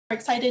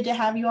Excited to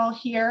have you all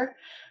here.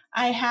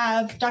 I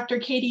have Dr.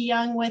 Katie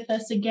Young with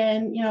us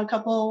again. A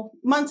couple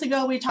months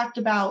ago, we talked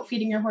about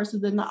feeding your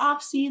horses in the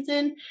off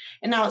season,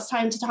 and now it's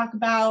time to talk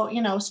about,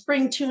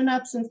 spring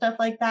tune-ups and stuff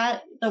like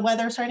that. The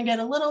weather's starting to get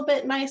a little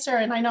bit nicer,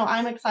 and I know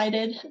I'm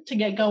excited to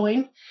get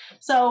going.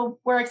 So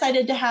we're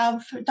excited to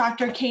have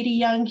Dr. Katie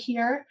Young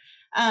here.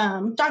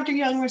 Dr.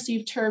 Young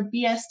received her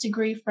BS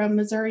degree from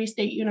Missouri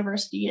State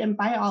University in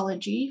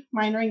biology,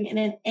 minoring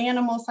in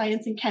animal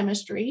science and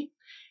chemistry,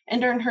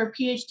 and earned her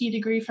PhD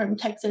degree from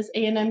Texas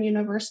A&M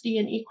University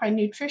in equine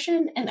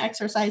nutrition and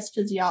exercise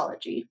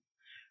physiology.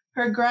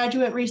 Her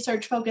graduate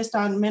research focused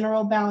on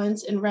mineral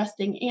balance in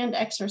resting and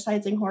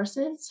exercising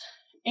horses,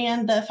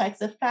 and the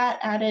effects of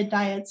fat-added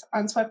diets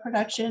on sweat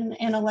production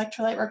and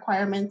electrolyte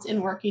requirements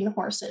in working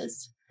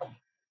horses.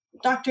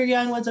 Dr.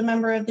 Young was a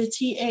member of the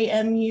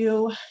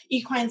TAMU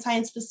Equine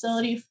Science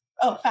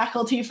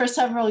faculty for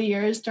several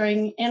years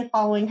during and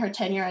following her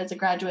tenure as a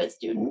graduate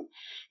student.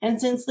 And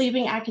since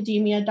leaving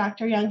academia,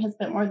 Dr. Young has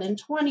spent more than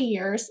 20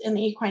 years in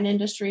the equine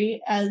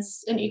industry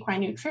as an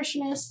equine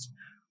nutritionist,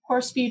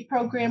 horse feed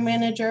program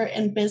manager,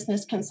 and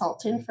business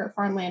consultant for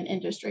farmland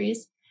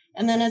industries,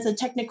 and then as a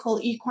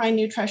technical equine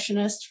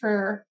nutritionist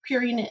for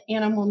Purine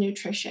Animal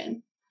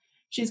Nutrition.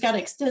 She's got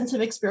extensive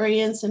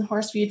experience in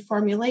horse feed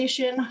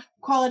formulation,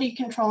 quality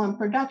control and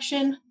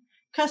production,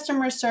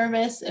 customer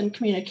service and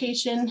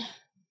communication,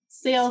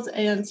 sales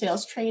and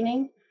sales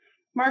training,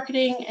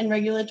 marketing and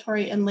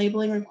regulatory and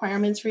labeling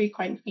requirements for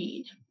equine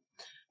feed.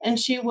 And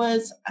she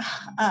was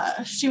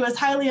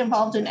highly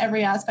involved in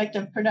every aspect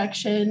of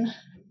production,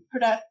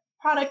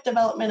 product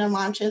development and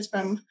launches,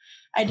 from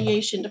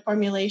ideation to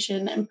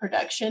formulation and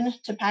production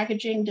to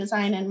packaging,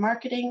 design and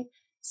marketing,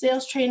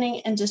 sales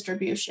training, and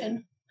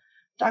distribution.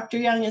 Dr.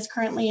 Young is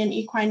currently an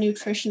equine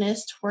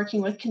nutritionist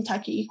working with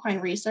Kentucky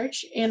Equine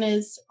Research and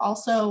is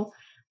also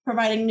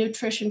providing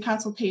nutrition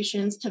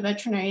consultations to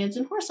veterinarians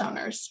and horse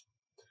owners.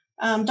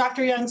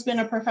 Dr. Young's been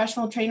a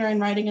professional trainer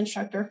and riding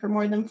instructor for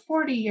more than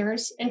 40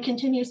 years and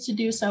continues to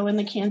do so in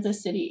the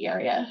Kansas City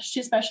area.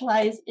 She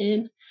specializes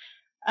in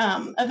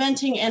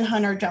eventing and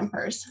hunter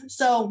jumpers.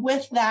 So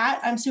with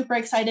that, I'm super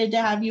excited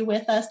to have you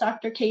with us,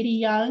 Dr. Katie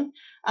Young.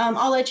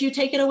 I'll let you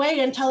take it away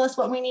and tell us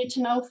what we need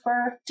to know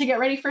to get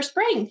ready for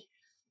spring.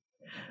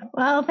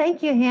 Well,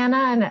 thank you, Hannah.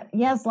 And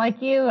yes,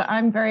 like you,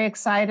 I'm very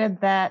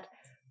excited that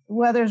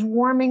weather's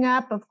warming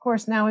up. Of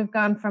course, now we've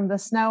gone from the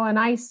snow and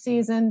ice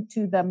season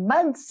to the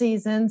mud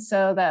season,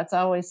 so that's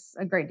always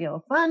a great deal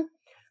of fun.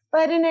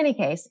 But in any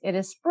case, it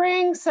is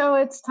spring, so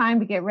it's time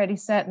to get ready,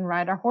 set, and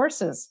ride our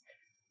horses.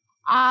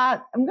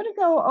 I'm going to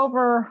go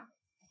over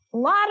a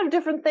lot of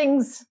different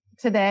things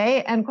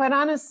today, and quite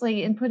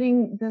honestly, in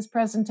putting this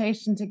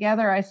presentation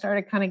together, I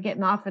started kind of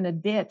getting off in a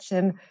ditch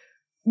and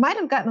might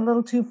have gotten a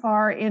little too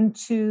far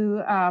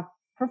into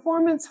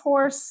performance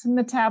horse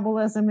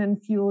metabolism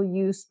and fuel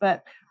use,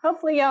 but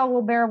hopefully y'all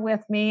will bear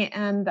with me.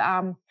 And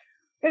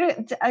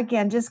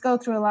again, just go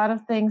through a lot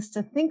of things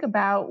to think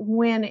about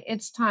when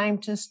it's time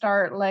to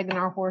start legging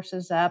our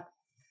horses up.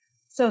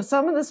 So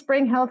some of the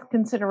spring health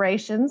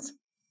considerations,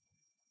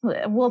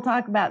 we'll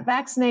talk about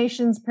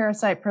vaccinations,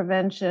 parasite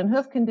prevention,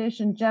 hoof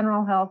condition,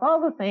 general health,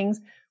 all the things.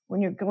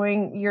 When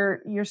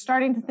you're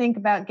starting to think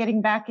about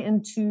getting back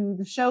into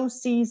the show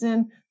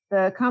season,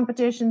 the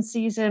competition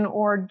season,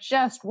 or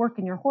just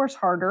working your horse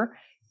harder.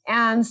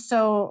 And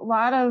so a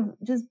lot of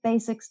just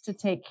basics to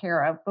take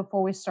care of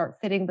before we start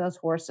fitting those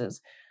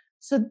horses.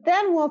 So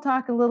then we'll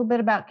talk a little bit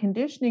about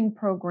conditioning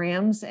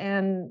programs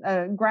and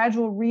a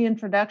gradual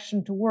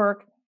reintroduction to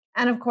work.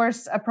 And of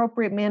course,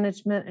 appropriate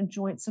management and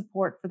joint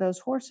support for those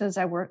horses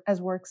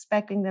as we're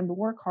expecting them to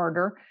work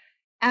harder.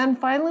 And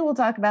finally, we'll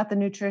talk about the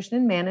nutrition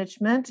and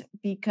management,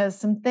 because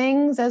some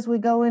things as we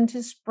go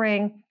into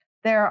spring,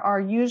 there are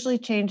usually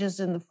changes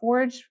in the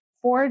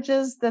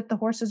forages that the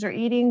horses are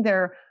eating.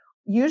 They're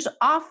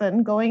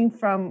often going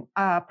from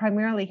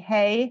primarily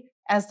hay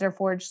as their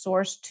forage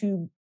source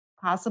to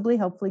possibly,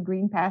 hopefully,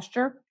 green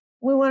pasture.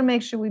 We want to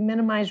make sure we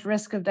minimize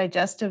risk of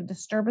digestive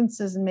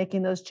disturbances in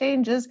making those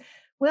changes.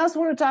 We also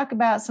want to talk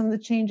about some of the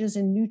changes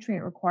in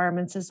nutrient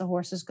requirements as the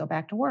horses go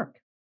back to work.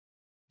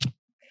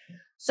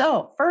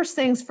 So first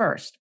things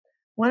first,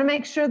 want to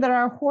make sure that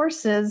our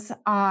horses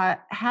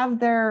have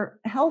their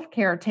health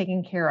care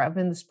taken care of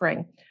in the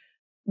spring.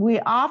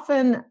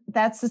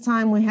 That's the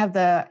time we have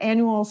the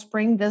annual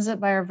spring visit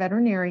by our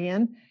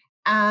veterinarian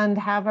and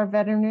have our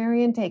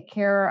veterinarian take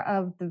care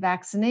of the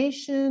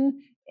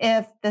vaccination.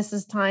 If this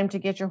is time to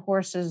get your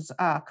horse's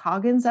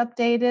coggins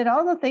updated,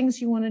 all the things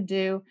you want to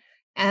do,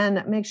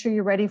 and make sure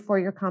you're ready for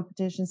your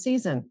competition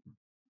season.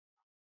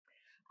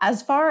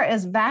 As far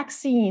as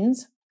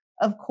vaccines,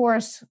 of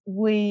course,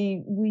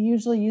 we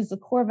usually use the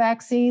core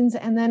vaccines,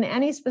 and then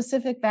any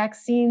specific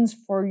vaccines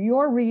for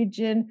your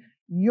region,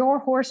 your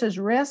horse's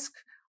risk,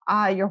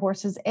 your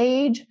horse's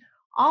age,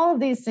 all of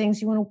these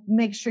things. You want to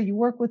make sure you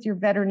work with your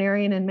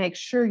veterinarian and make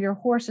sure your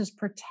horse is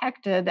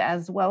protected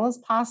as well as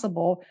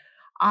possible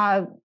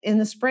In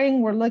the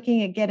spring, we're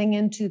looking at getting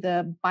into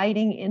the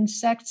biting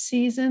insect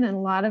season, and a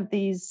lot of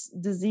these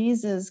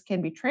diseases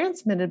can be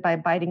transmitted by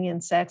biting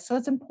insects. So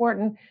it's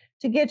important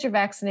to get your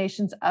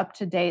vaccinations up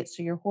to date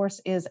so your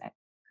horse is,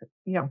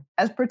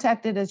 as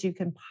protected as you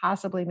can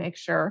possibly make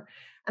sure.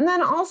 And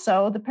then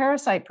also the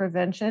parasite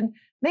prevention.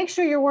 Make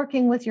sure you're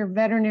working with your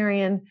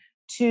veterinarian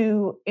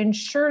to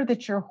ensure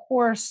that your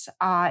horse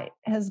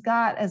has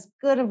got as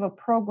good of a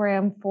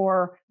program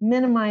for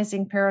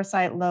minimizing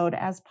parasite load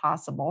as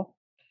possible.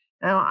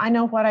 Now, I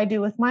know what I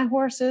do with my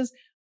horses,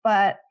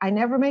 but I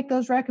never make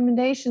those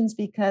recommendations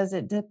because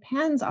it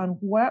depends on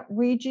what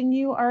region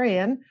you are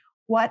in,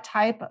 what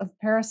type of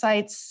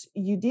parasites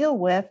you deal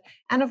with,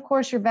 and of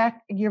course, your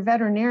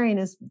veterinarian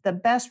is the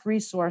best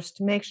resource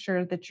to make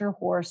sure that your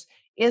horse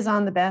is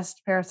on the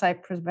best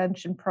parasite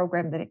prevention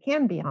program that it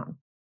can be on.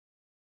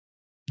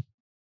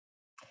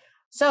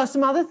 So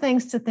some other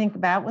things to think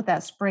about with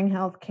that spring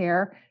health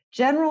care: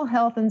 general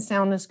health and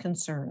soundness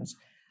concerns.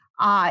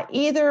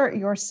 Either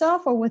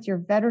yourself or with your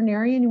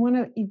veterinarian, you want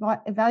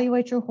to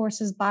evaluate your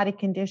horse's body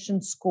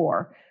condition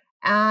score.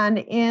 And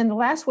in the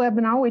last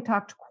webinar, we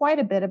talked quite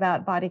a bit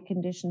about body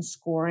condition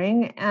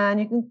scoring, and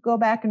you can go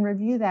back and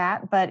review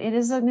that. But it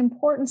is an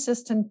important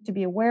system to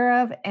be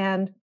aware of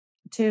and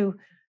to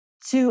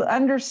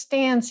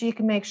understand, so you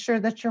can make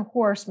sure that your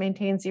horse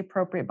maintains the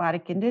appropriate body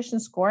condition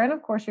score. And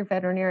of course, your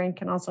veterinarian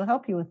can also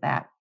help you with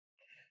that.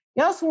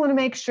 You also want to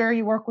make sure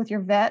you work with your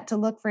vet to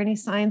look for any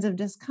signs of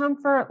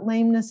discomfort,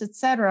 lameness,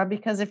 etc.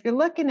 Because if you're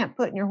looking at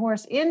putting your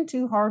horse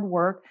into hard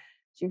work,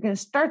 so you're going to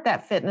start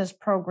that fitness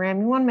program,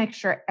 you want to make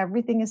sure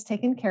everything is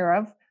taken care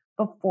of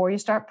before you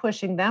start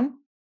pushing them.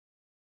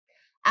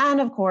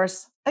 And of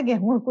course,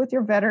 again, work with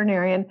your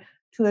veterinarian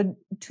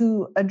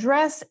to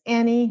address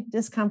any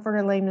discomfort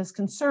or lameness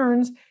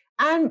concerns,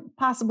 and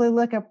possibly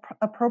look at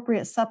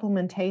appropriate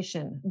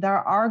supplementation. There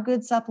are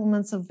good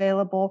supplements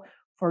available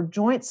for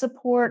joint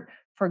support,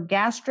 for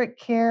gastric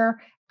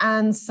care,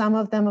 and some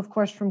of them, of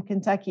course, from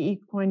Kentucky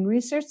Equine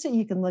Research that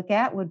you can look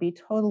at would be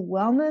Total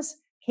Wellness,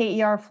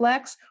 KER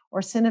Flex,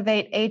 or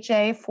Synovate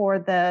HA for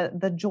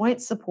the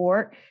joint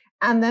support.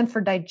 And then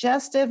for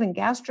digestive and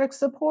gastric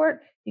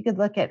support, you could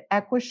look at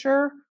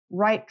Equisure,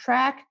 Right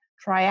Track,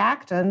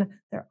 Triactin.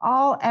 They're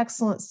all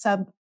excellent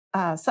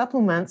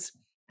supplements.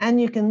 And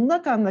you can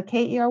look on the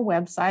KER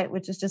website,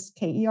 which is just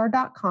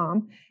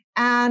KER.com,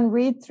 and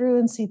read through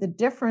and see the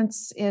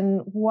difference in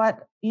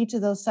what each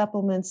of those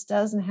supplements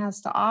does and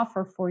has to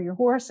offer for your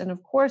horse. And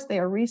of course, they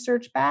are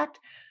research backed,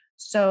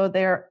 so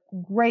they're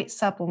great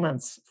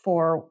supplements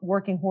for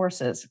working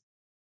horses.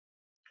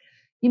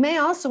 You may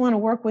also want to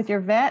work with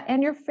your vet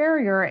and your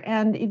farrier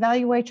and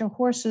evaluate your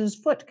horse's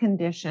foot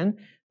condition,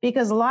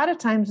 because a lot of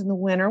times in the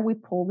winter, we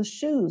pull the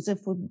shoes.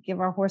 If we give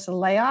our horse a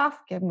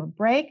layoff, give him a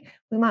break,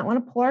 we might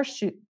want to pull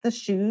the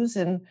shoes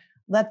and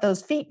let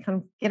those feet kind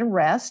of get a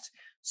rest.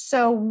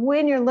 So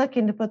when you're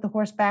looking to put the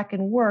horse back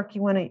in work,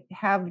 you want to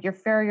have your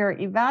farrier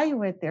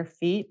evaluate their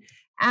feet.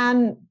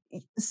 And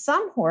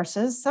some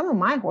of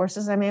my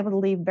horses, I'm able to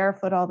leave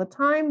barefoot all the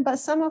time, but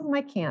some of them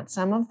I can't.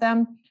 Some of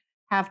them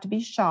have to be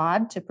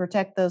shod to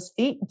protect those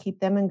feet and keep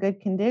them in good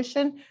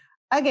condition.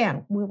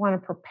 Again, we want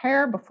to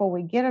prepare before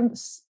we get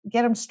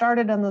them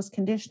started on those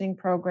conditioning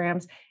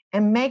programs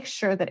and make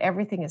sure that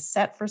everything is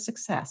set for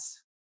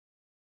success.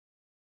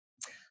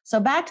 So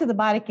back to the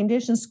body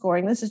condition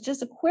scoring. This is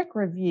just a quick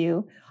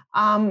review.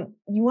 You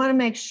want to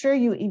make sure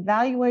you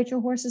evaluate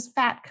your horse's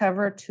fat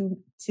cover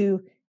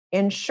to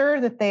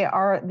ensure that they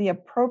are the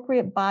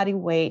appropriate body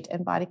weight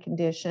and body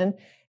condition.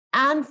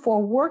 And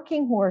for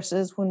working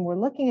horses, when we're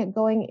looking at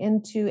going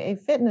into a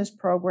fitness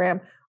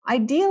program,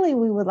 ideally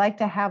we would like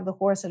to have the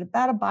horse at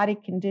about a body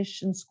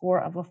condition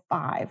score of a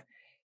 5.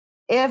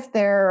 If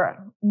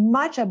they're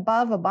much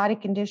above a body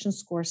condition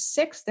score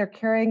 6, they're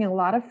carrying a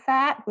lot of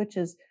fat, which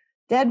is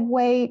dead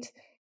weight,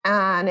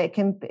 and it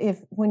can,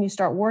 when you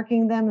start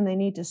working them and they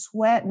need to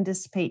sweat and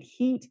dissipate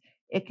heat,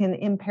 it can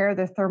impair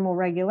their thermal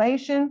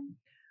regulation.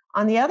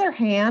 On the other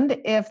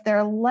hand, if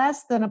they're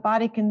less than a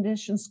body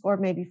condition score,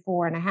 maybe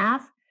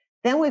 4.5,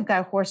 then we've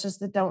got horses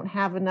that don't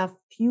have enough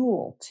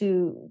fuel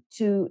to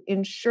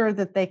ensure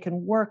that they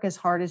can work as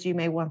hard as you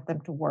may want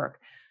them to work.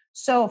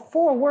 So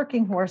for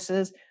working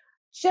horses,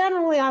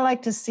 generally I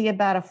like to see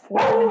about a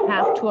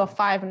 4.5 to a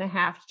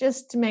 5.5,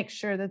 just to make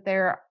sure that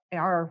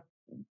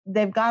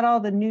they've got all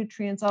the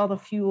nutrients, all the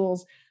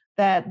fuels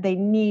that they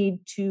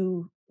need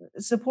to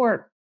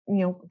support,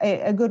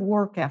 a good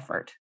work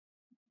effort.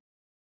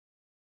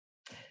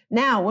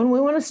 Now, when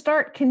we want to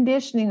start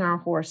conditioning our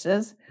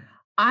horses,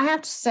 I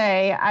have to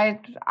say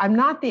I'm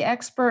not the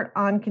expert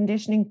on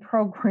conditioning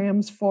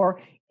programs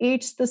for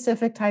each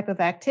specific type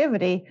of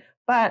activity,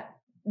 but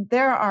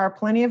there are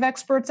plenty of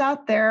experts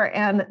out there,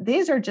 and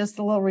these are just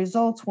the little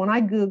results when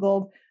I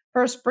Googled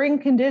first spring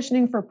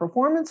conditioning for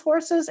performance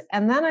horses,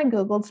 and then I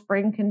Googled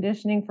spring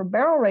conditioning for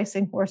barrel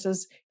racing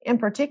horses in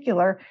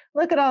particular.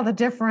 Look at all the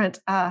different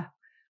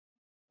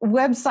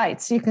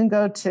websites you can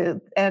go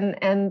to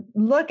and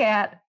look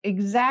at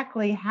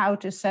exactly how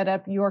to set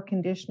up your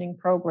conditioning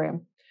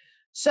program.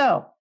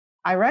 So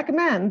I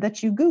recommend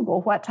that you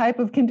Google what type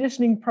of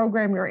conditioning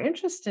program you're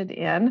interested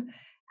in.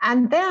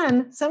 And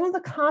then some of the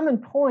common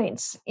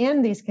points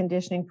in these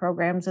conditioning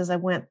programs, as I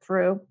went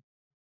through,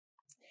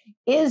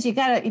 is you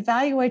got to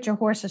evaluate your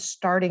horse's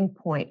starting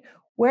point.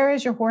 Where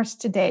is your horse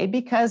today?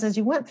 Because as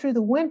you went through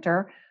the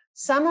winter,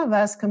 some of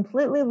us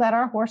completely let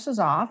our horses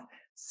off.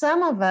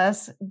 Some of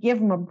us give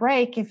them a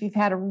break if you've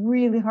had a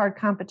really hard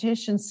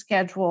competition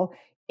schedule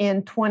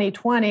in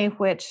 2020,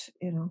 which,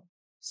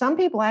 some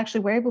people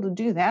actually were able to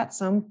do that.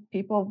 Some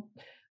people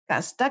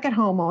got stuck at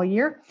home all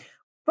year.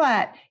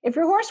 But if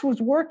your horse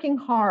was working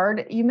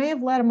hard, you may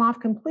have let them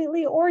off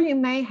completely, or you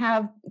may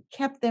have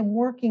kept them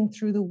working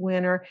through the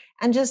winter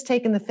and just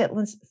taken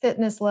the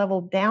fitness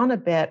level down a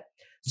bit.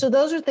 So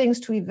those are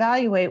things to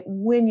evaluate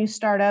when you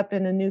start up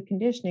in a new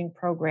conditioning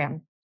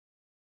program.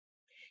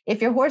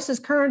 If your horse is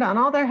current on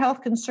all their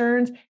health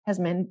concerns, has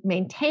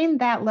maintained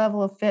that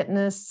level of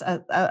fitness,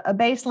 a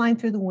baseline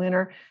through the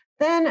winter,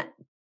 then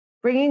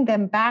bringing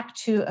them back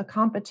to a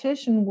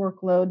competition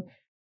workload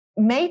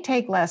may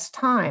take less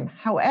time.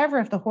 However,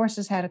 if the horse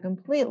has had a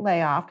complete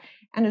layoff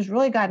and has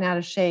really gotten out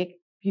of shape,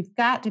 you've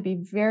got to be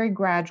very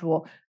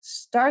gradual.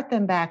 Start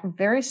them back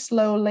very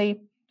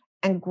slowly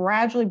and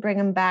gradually bring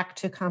them back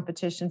to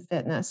competition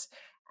fitness.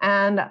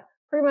 And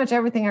pretty much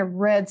everything I've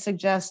read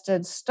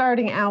suggested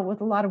starting out with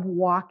a lot of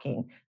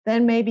walking,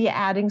 then maybe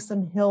adding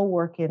some hill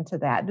work into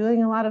that,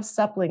 doing a lot of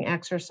suppling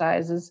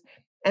exercises,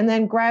 and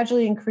then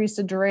gradually increase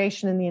the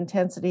duration and the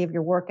intensity of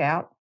your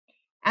workout.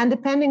 And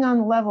depending on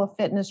the level of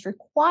fitness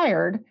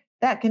required,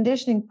 that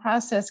conditioning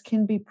process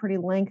can be pretty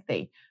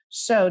lengthy.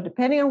 So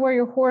depending on where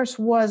your horse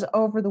was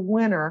over the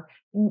winter,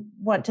 you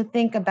want to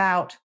think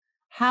about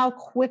how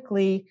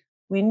quickly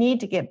we need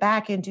to get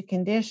back into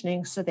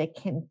conditioning so they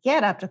can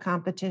get up to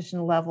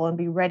competition level and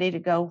be ready to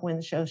go when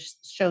the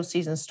show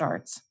season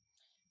starts.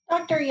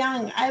 Dr.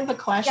 Young, I have a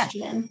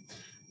question.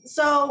 Yeah.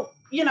 So,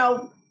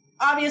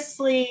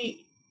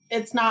 obviously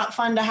it's not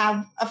fun to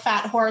have a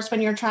fat horse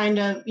when you're trying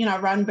to,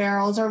 run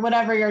barrels or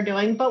whatever you're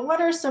doing, but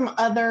what are some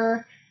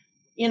other,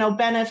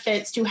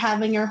 benefits to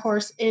having your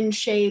horse in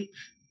shape,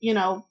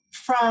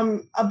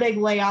 from a big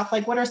layoff?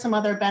 Like, what are some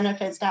other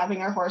benefits to having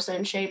your horse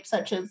in shape,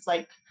 such as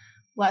like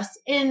less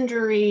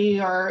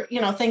injury or,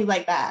 things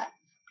like that?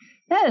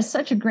 That is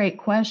such a great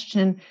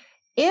question.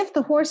 If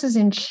the horse is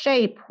in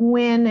shape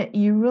when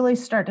you really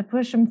start to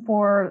push him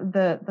for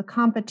the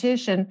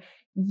competition,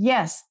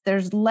 yes,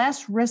 there's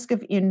less risk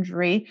of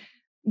injury.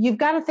 You've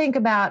got to think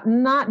about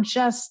not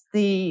just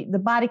the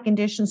body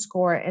condition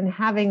score and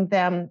having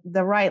them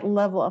the right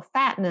level of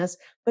fatness,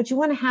 but you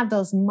want to have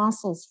those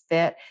muscles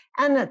fit.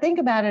 And think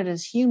about it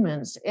as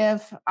humans.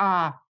 If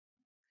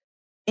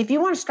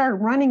you want to start a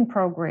running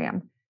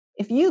program,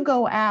 if you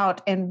go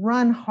out and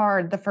run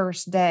hard the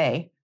first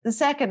day, the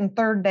second and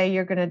third day,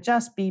 you're going to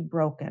just be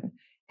broken.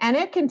 And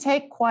it can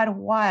take quite a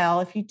while.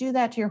 If you do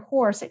that to your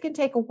horse, it can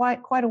take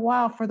quite a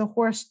while for the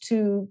horse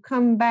to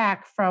come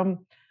back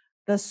from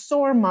the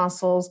sore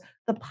muscles,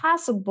 the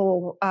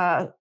possible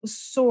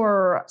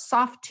sore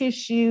soft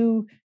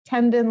tissue,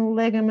 tendon,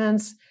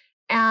 ligaments,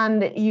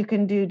 and you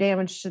can do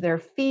damage to their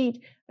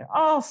feet. There are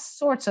all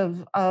sorts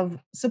of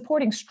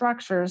supporting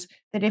structures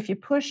that if you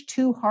push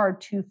too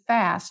hard, too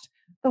fast,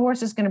 the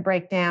horse is going to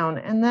break down.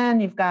 And then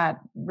you've got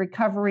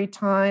recovery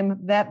time,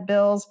 vet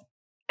bills.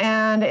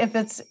 And if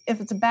it's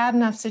a bad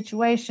enough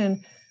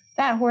situation,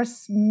 that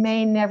horse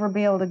may never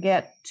be able to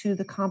get to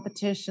the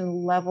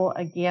competition level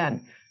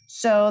again.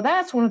 So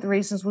that's one of the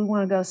reasons we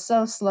want to go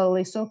so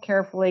slowly, so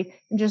carefully,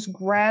 and just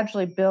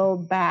gradually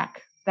build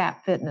back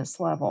that fitness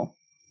level.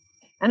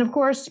 And of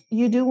course,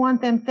 you do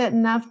want them fit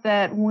enough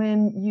that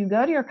when you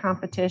go to your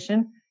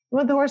competition, you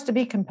want the horse to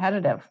be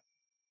competitive.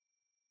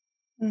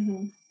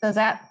 Mm-hmm. Does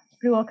that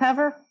pretty well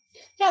cover?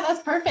 Yeah,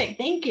 that's perfect.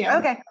 Thank you.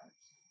 Okay.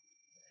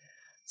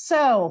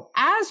 So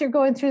as you're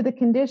going through the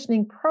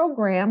conditioning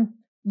program,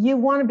 you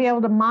want to be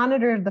able to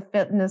monitor the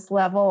fitness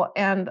level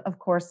and, of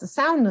course, the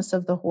soundness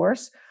of the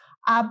horse.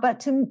 But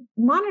to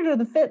monitor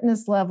the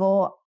fitness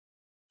level,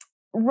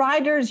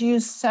 riders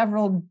use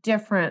several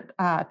different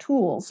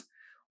tools.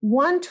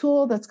 One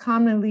tool that's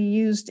commonly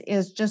used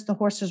is just the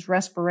horse's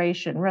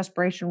respiration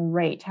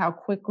rate, how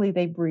quickly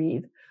they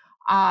breathe.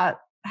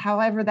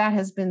 However, that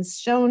has been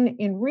shown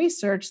in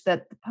research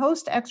that the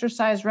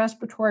post-exercise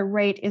respiratory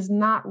rate is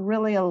not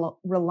really a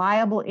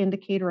reliable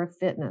indicator of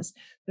fitness.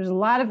 There's a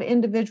lot of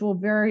individual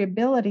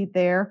variability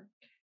there.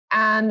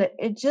 And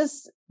it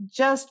just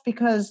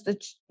because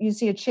you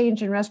see a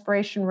change in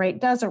respiration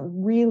rate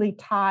doesn't really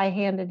tie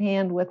hand in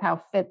hand with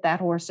how fit that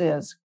horse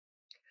is.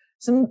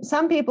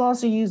 Some people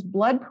also use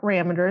blood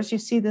parameters. You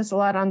see this a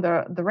lot on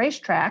the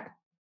racetrack.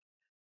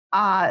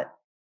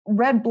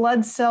 Red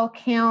blood cell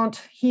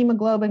count,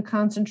 hemoglobin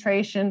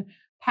concentration,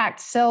 packed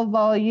cell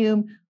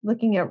volume,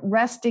 looking at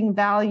resting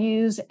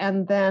values,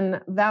 and then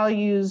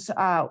values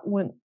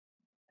when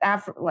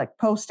after, like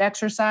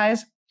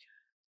post-exercise.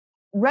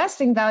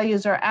 Resting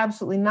values are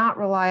absolutely not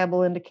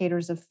reliable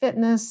indicators of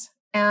fitness.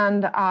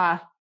 And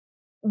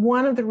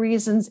one of the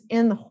reasons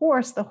in the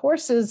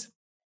horse's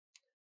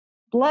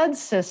blood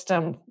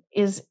system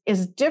is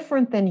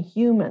different than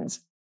humans.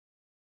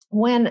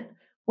 When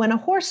a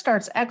horse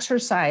starts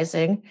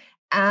exercising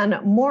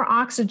and more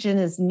oxygen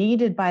is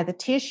needed by the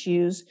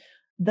tissues,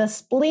 the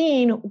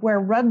spleen, where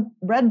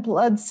red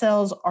blood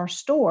cells are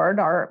stored,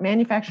 are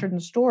manufactured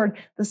and stored,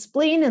 the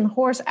spleen in the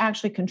horse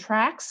actually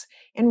contracts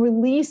and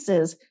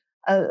releases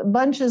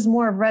bunches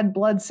more of red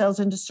blood cells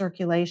into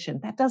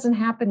circulation. That doesn't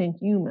happen in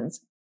humans.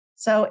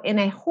 So in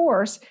a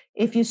horse,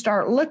 if you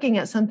start looking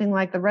at something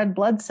like the red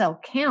blood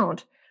cell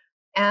count,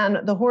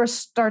 and the horse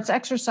starts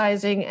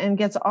exercising and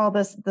gets all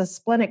the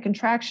splenic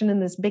contraction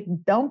and this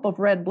big dump of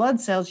red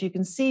blood cells, you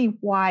can see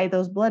why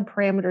those blood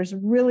parameters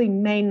really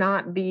may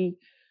not be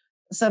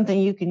something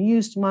you can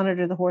use to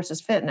monitor the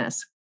horse's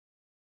fitness.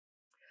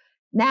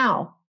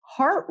 Now,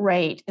 heart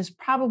rate is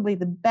probably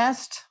the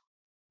best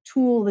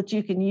tool that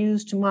you can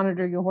use to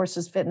monitor your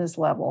horse's fitness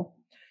level.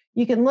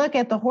 You can look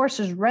at the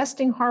horse's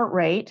resting heart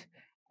rate,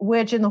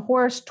 which in the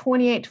horse,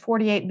 28 to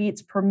 48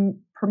 beats per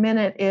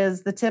minute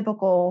is the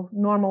typical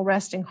normal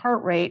resting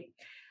heart rate.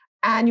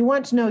 And you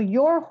want to know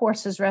your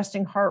horse's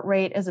resting heart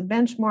rate as a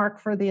benchmark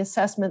for the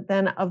assessment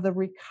then of the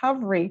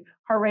recovery,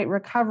 heart rate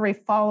recovery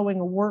following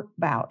a work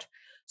bout.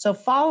 So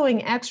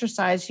following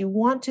exercise, you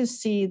want to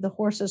see the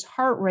horse's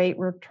heart rate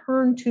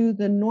return to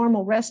the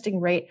normal resting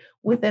rate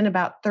within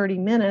about 30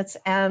 minutes.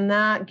 And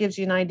that gives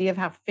you an idea of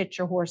how fit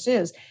your horse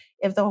is.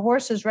 If the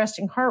horse's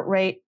resting heart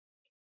rate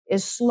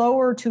is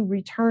slower to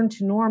return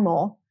to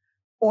normal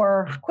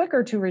or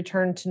quicker to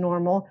return to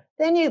normal,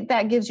 then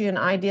that gives you an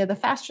idea. The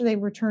faster they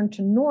return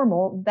to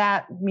normal,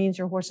 that means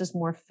your horse is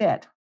more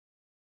fit.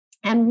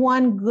 And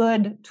one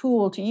good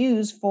tool to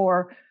use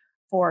for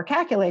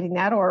calculating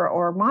that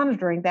or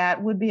monitoring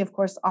that would be, of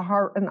course,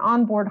 an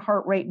onboard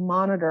heart rate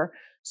monitor,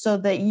 so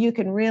that you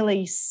can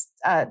really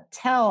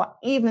tell,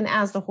 even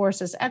as the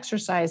horse is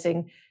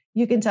exercising,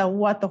 you can tell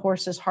what the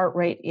horse's heart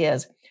rate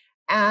is.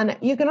 And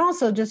you can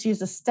also just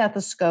use a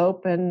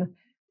stethoscope and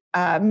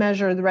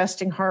measure the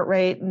resting heart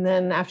rate. And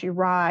then after you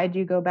ride,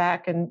 you go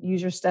back and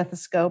use your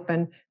stethoscope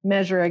and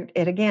measure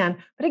it again.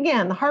 But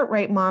again, the heart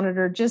rate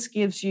monitor just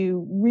gives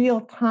you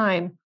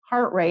real-time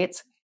heart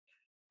rates.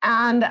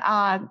 And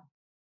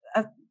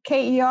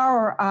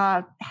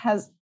KER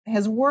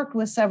has worked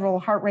with several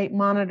heart rate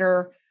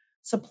monitor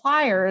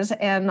suppliers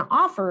and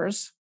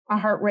offers a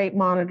heart rate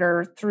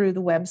monitor through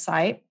the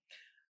website.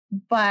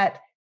 But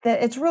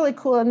it's really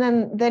cool.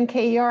 And then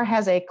KER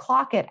has a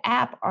Clock It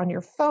app on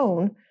your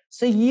phone,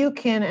 so you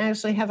can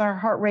actually have our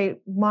heart rate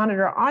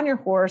monitor on your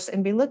horse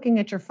and be looking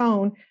at your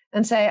phone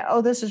and say,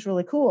 oh, this is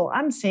really cool.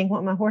 I'm seeing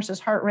what my horse's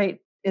heart rate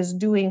is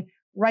doing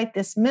right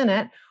this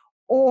minute.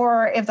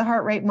 Or if the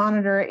heart rate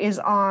monitor is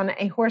on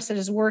a horse that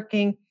is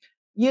working,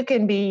 you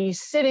can be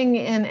sitting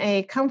in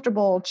a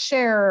comfortable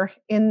chair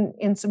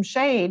in some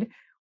shade,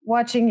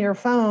 watching your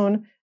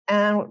phone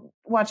and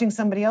watching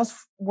somebody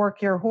else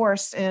work your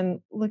horse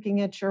and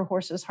looking at your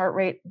horse's heart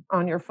rate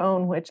on your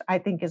phone, which I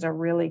think is a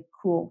really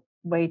cool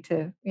way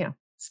to,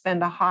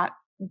 spend a hot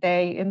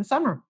day in the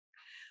summer.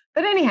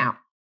 But anyhow,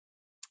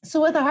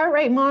 so with a heart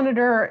rate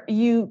monitor,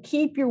 you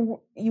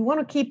want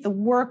to keep the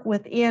work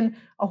within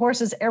a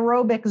horse's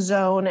aerobic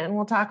zone, and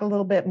we'll talk a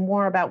little bit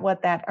more about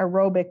what that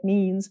aerobic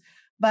means,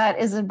 but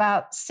is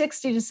about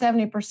 60 to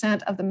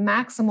 70% of the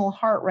maximal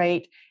heart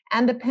rate.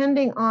 And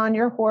depending on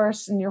your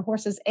horse and your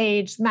horse's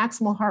age,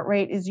 maximal heart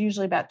rate is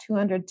usually about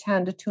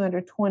 210 to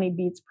 220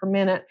 beats per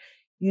minute.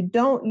 You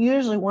don't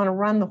usually want to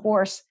run the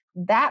horse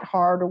that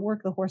hard or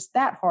work the horse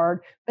that hard,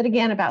 but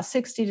again, about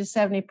 60 to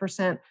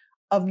 70%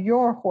 of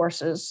your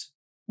horse's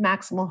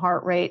maximal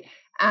heart rate.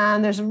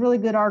 And there's a really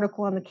good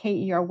article on the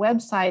KER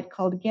website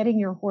called Getting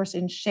Your Horse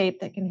in Shape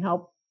that can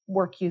help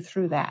work you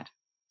through that.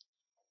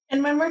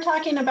 And when we're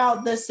talking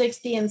about the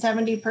 60 and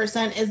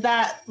 70%, is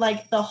that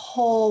like the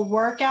whole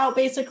workout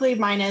basically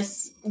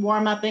minus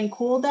warm up and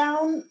cool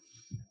down?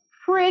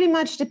 Pretty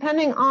much,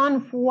 depending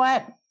on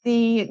what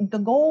the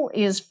goal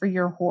is for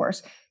your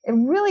horse. It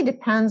really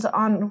depends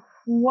on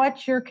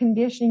what you're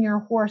conditioning your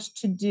horse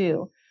to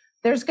do.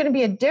 There's going to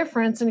be a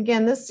difference. And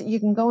again, you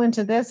can go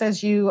into this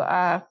as you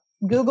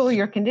Google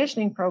your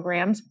conditioning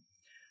programs.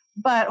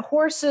 But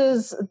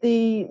horses,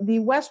 the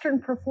Western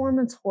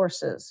performance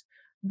horses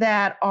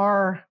that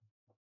are,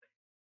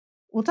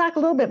 we'll talk a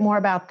little bit more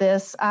about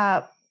this,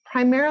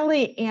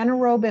 primarily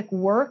anaerobic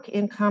work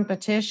in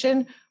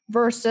competition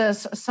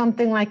versus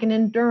something like an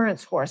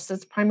endurance horse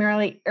that's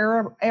primarily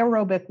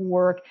aerobic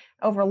work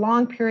over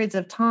long periods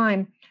of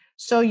time.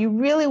 So you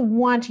really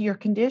want your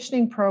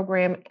conditioning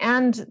program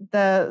and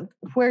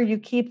where you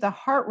keep the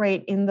heart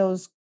rate in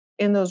those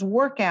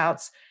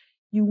workouts,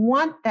 you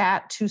want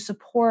that to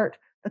support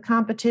the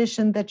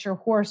competition that your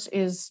horse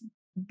is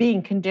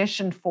being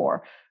conditioned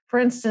for. For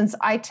instance,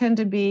 I tend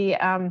to be,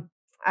 when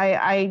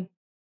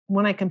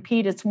I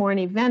compete, it's more in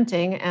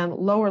eventing and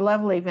lower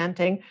level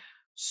eventing.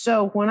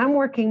 So when I'm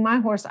working my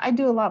horse, I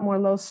do a lot more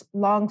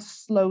long,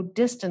 slow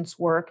distance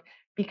work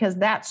because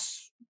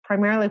that's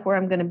primarily where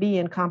I'm going to be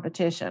in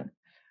competition.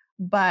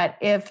 But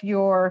if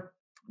you're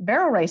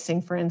barrel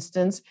racing, for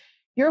instance,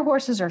 your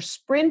horses are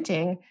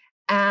sprinting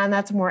and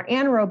that's more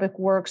anaerobic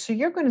work. So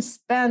you're going to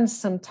spend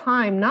some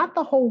time, not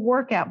the whole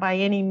workout by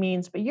any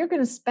means, but you're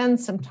going to spend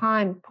some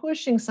time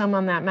pushing some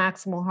on that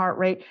maximal heart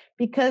rate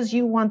because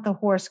you want the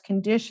horse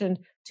conditioned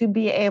to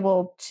be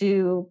able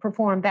to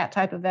perform that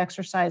type of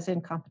exercise in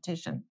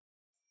competition.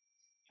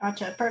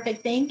 Gotcha.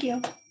 Perfect. Thank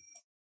you.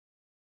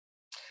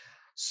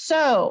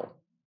 So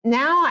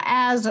now,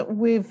 as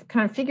we've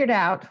kind of figured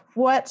out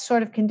what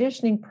sort of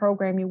conditioning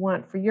program you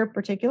want for your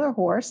particular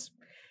horse,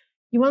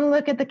 you want to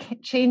look at the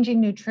changing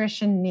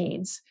nutrition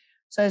needs.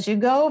 So as you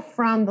go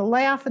from the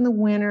layoff in the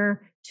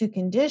winter to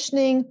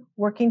conditioning,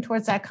 working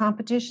towards that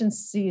competition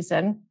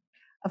season,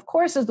 of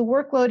course, as the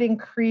workload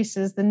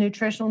increases, the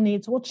nutritional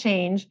needs will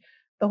change.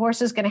 The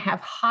horse is going to have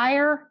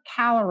higher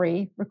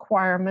calorie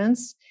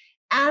requirements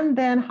and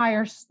then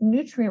higher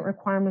nutrient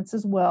requirements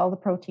as well, the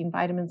protein,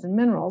 vitamins, and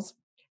minerals.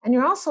 And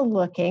you're also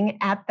looking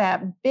at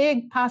that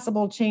big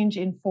possible change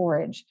in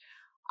forage.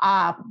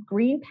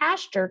 Green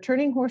pasture,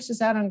 turning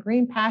horses out on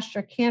green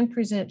pasture can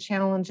present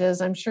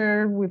challenges. I'm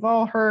sure we've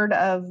all heard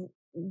of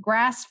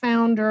grass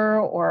founder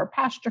or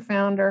pasture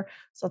founder.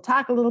 So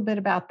talk a little bit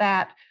about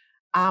that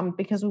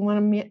because we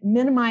want to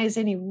minimize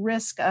any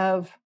risk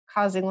of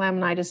causing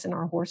laminitis in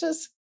our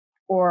horses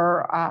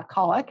or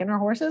colic in our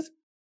horses.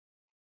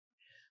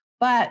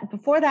 But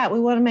before that, we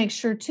want to make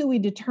sure, too, we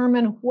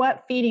determine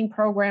what feeding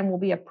program will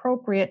be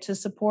appropriate to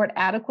support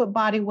adequate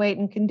body weight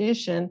and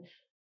condition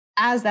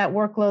as that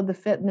workload, the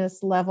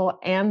fitness level,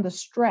 and the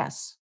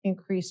stress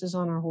increases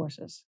on our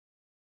horses.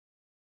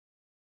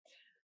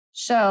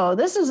 So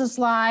this is a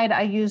slide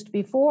I used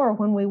before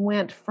when we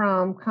went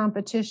from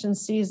competition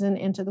season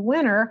into the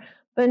winter.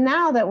 But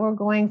now that we're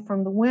going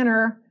from the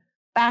winter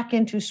back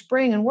into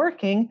spring and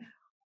working,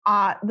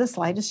 the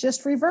slide is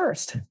just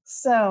reversed.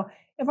 So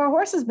if our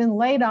horse has been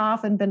laid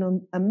off and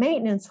been a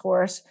maintenance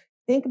horse,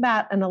 think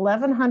about an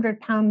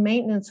 1,100-pound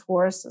maintenance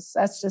horse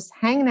that's just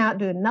hanging out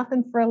doing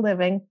nothing for a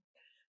living.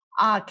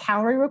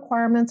 Calorie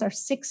requirements are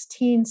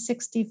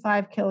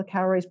 1665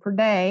 kilocalories per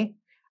day,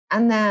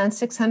 and then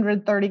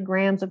 630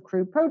 grams of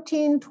crude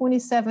protein,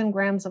 27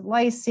 grams of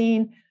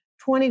lysine,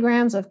 20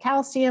 grams of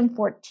calcium,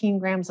 14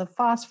 grams of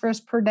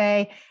phosphorus per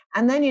day.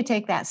 And then you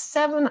take that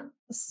same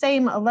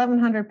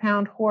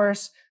 1,100-pound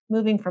horse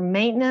moving from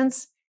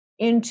maintenance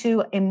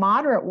into a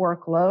moderate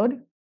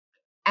workload,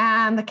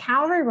 and the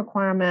calorie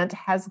requirement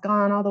has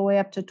gone all the way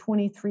up to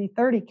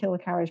 2330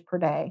 kilocalories per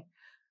day.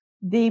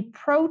 The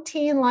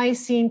protein,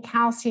 lysine,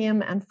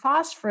 calcium, and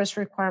phosphorus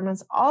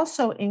requirements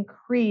also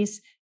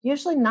increase,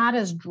 usually not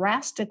as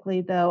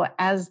drastically, though,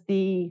 as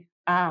the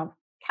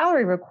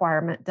calorie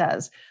requirement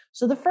does.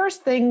 So the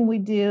first thing we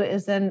do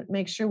is then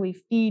make sure we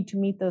feed to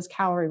meet those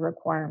calorie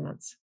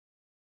requirements.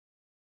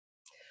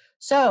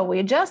 So we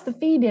adjust the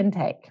feed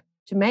intake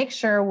to make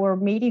sure we're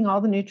meeting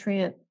all the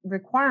nutrient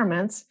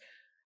requirements.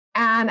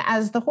 And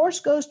as the horse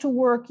goes to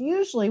work,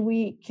 usually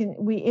we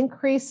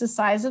increase the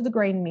size of the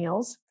grain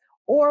meals,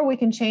 or we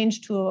can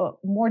change to a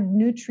more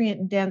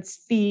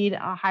nutrient-dense feed,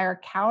 a higher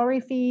calorie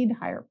feed,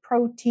 higher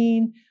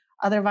protein,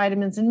 other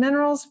vitamins and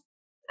minerals.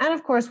 And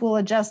of course, we'll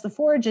adjust the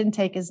forage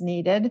intake as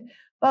needed,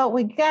 but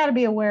we got to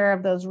be aware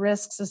of those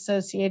risks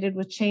associated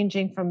with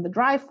changing from the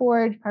dry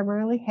forage,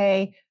 primarily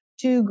hay,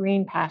 to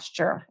green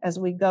pasture as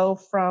we go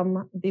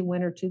from the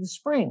winter to the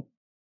spring.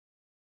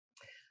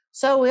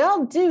 So we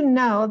all do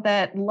know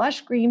that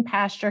lush green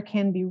pasture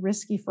can be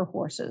risky for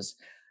horses,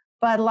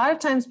 but a lot of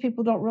times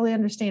people don't really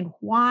understand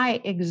why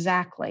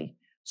exactly.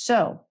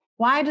 So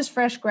why does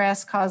fresh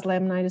grass cause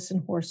laminitis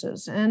in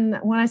horses? And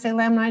when I say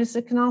laminitis,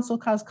 it can also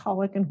cause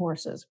colic in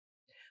horses.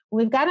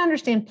 We've got to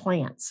understand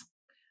plants.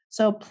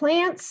 So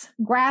plants,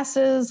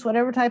 grasses,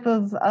 whatever type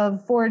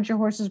of forage your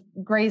horse is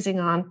grazing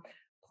on,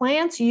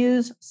 plants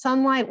use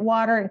sunlight,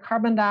 water, and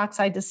carbon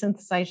dioxide to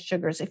synthesize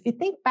sugars. If you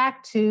think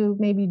back to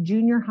maybe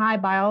junior high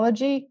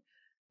biology,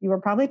 you were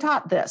probably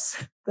taught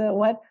this,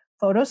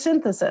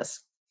 photosynthesis.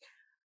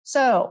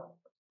 So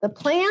the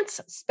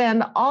plants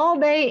spend all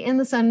day in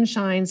the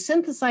sunshine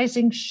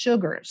synthesizing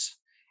sugars,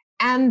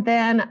 and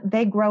then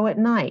they grow at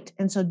night.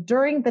 And so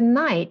during the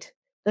night,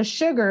 the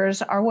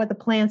sugars are what the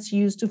plants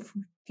use to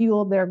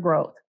fuel their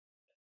growth.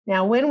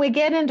 Now, when we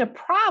get into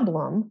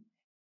problem,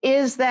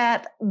 is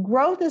that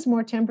growth is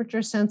more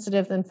temperature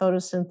sensitive than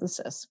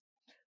photosynthesis.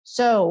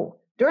 So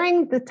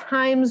during the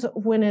times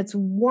when it's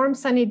warm,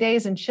 sunny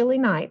days and chilly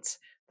nights,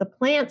 the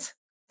plants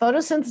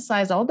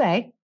photosynthesize all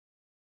day,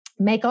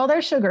 make all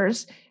their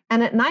sugars,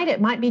 and at night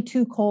it might be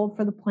too cold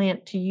for the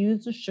plant to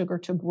use the sugar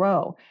to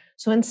grow.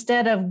 So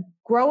instead of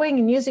growing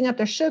and using up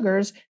their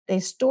sugars, they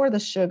store the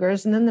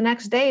sugars, and then the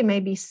next day may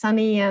be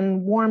sunny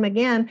and warm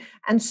again.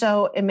 And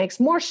so it makes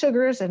more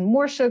sugars and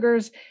more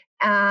sugars.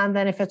 And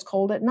then if it's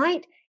cold at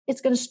night, it's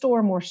going to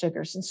store more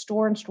sugars and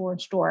store and store and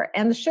store.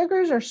 And the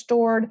sugars are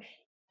stored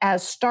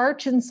as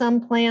starch in some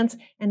plants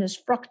and as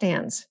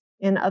fructans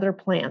in other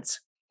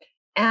plants.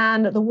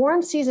 And the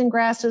warm season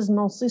grasses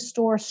mostly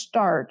store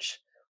starch,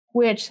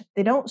 which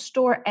they don't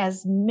store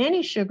as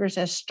many sugars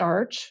as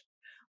starch.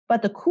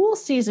 But the cool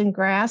season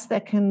grass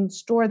that can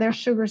store their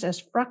sugars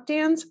as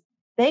fructans,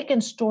 they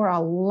can store a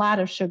lot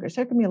of sugars.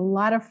 There can be a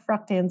lot of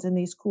fructans in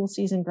these cool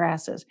season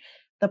grasses.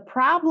 The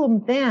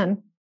problem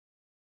then,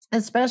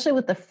 especially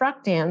with the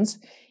fructans,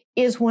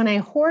 is when a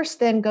horse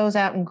then goes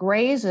out and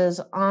grazes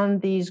on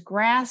these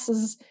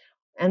grasses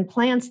and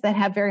plants that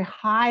have very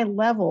high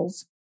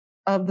levels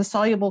of the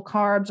soluble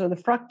carbs or the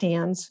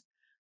fructans,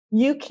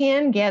 you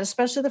can get,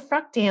 especially the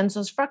fructans,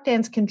 those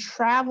fructans can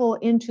travel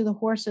into the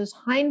horse's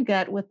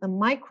hindgut with the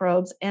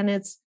microbes.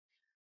 And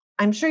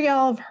I'm sure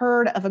y'all have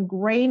heard of a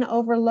grain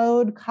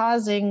overload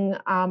causing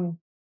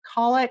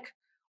colic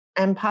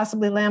and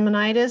possibly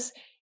laminitis.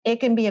 It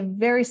can be a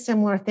very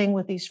similar thing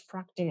with these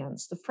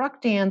fructans. The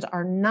fructans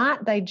are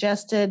not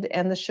digested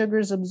and the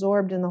sugars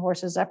absorbed in the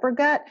horse's upper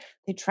gut.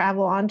 They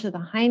travel onto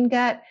the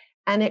hindgut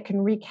and it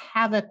can wreak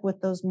havoc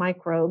with those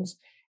microbes.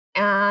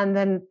 And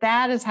then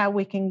that is how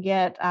we can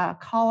get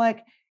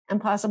colic and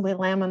possibly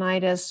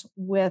laminitis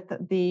with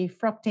the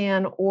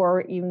fructan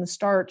or even the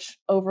starch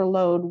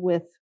overload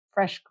with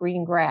fresh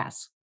green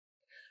grass.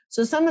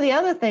 So some of the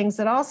other things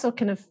that also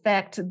can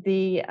affect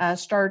the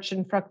starch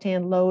and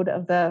fructan load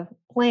of the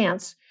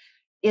plants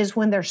is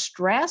when they're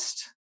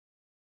stressed,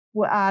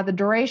 the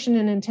duration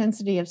and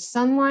intensity of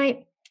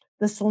sunlight,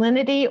 the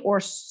salinity or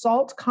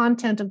salt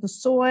content of the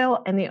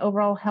soil, and the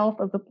overall health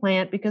of the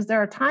plant, because there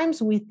are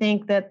times we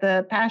think that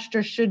the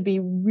pasture should be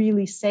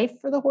really safe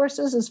for the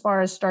horses as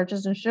far as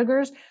starches and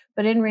sugars,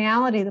 but in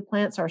reality, the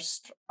plants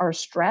are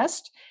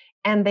stressed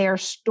and they are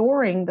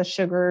storing the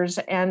sugars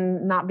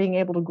and not being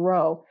able to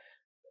grow.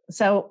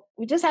 So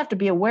we just have to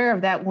be aware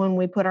of that when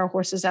we put our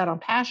horses out on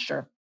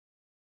pasture.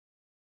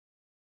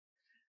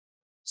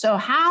 So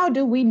how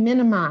do we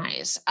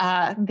minimize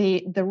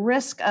the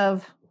risk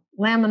of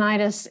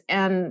laminitis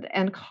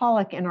and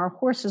colic in our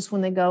horses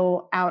when they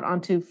go out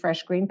onto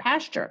fresh green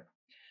pasture?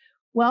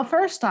 Well,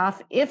 first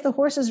off, if the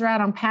horses are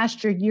out on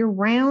pasture year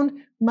round,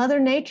 Mother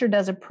Nature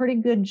does a pretty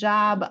good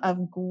job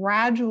of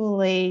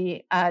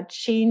gradually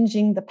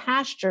changing the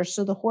pasture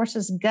so the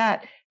horse's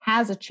gut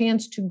has a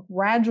chance to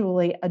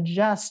gradually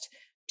adjust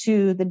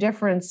to the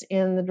difference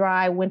in the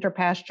dry winter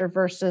pasture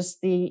versus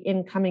the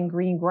incoming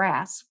green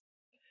grass.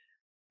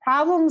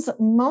 Problems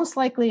most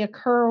likely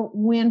occur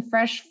when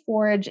fresh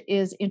forage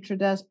is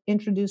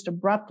introduced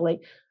abruptly.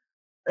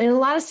 In a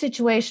lot of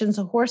situations,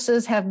 the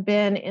horses have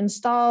been in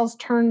stalls,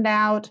 turned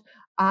out,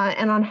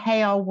 and on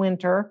hay all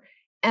winter.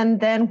 And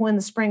then when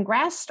the spring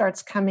grass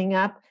starts coming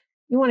up,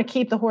 you want to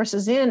keep the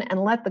horses in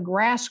and let the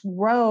grass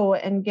grow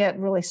and get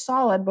really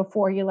solid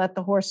before you let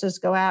the horses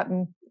go out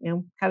and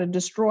kind of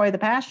destroy the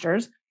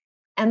pastures.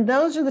 And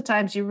those are the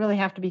times you really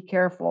have to be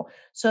careful.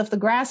 So if the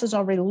grass is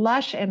already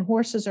lush and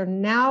horses are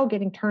now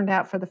getting turned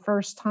out for the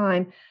first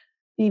time,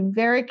 be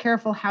very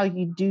careful how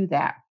you do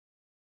that.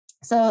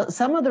 So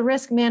some of the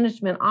risk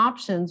management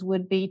options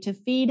would be to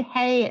feed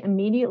hay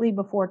immediately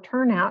before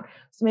turnout.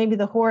 So maybe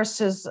the horse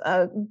has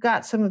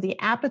got some of the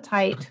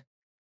appetite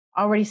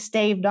already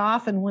staved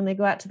off, and when they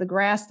go out to the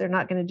grass, they're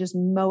not going to just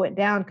mow it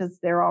down because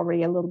they're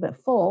already a little bit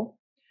full.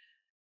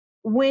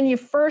 When you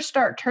first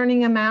start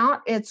turning them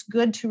out, it's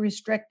good to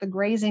restrict the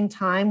grazing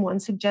time. One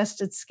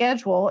suggested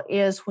schedule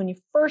is when you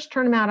first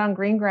turn them out on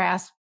green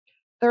grass,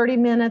 30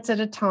 minutes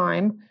at a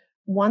time,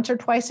 once or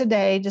twice a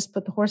day, just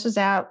put the horses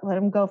out, let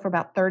them go for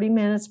about 30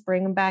 minutes,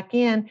 bring them back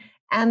in,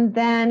 and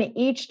then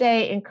each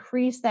day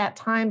increase that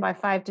time by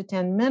 5 to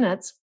 10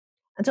 minutes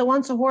until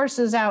once the horse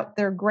is out,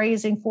 they're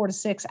grazing 4 to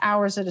 6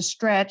 hours at a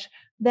stretch,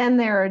 then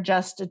they're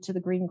adjusted to the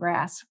green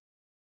grass.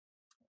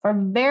 For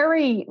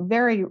very,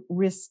 very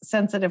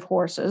risk-sensitive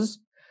horses,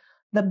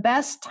 the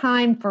best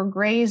time for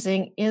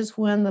grazing is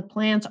when the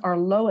plants are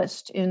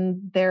lowest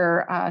in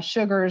their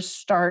sugars,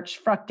 starch,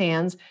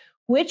 fructans,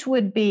 which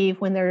would be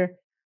when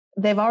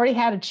they've already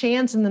had a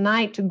chance in the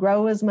night to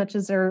grow as much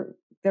as they're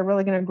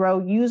really going to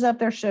grow, use up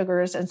their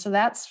sugars. And so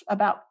that's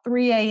about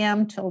 3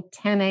 a.m. till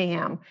 10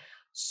 a.m.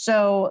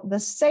 So the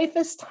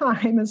safest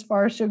time as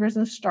far as sugars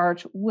and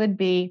starch would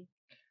be,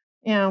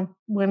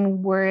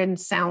 when we're in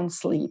sound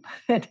sleep.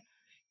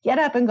 Get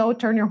up and go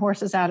turn your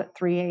horses out at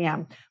 3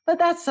 a.m. But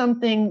that's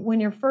something when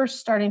you're first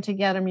starting to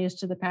get them used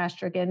to the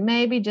pasture again,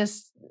 maybe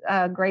just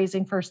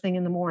grazing first thing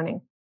in the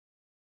morning.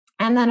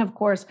 And then, of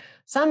course,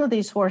 some of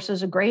these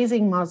horses, a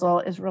grazing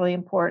muzzle is really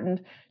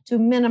important to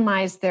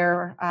minimize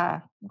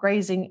their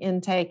grazing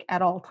intake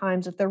at all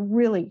times if they're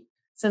really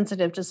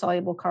sensitive to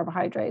soluble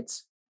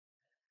carbohydrates.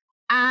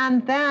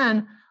 And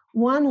then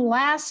one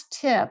last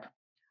tip,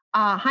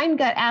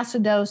 hindgut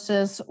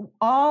acidosis,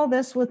 all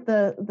this with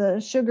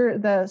the sugar,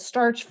 the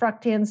starch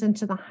fructans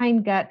into the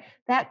hindgut,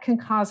 that can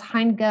cause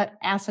hindgut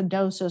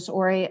acidosis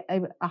or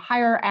a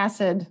higher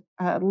acid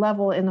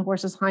level in the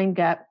horse's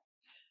hindgut.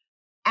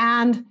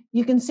 And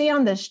you can see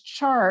on this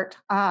chart,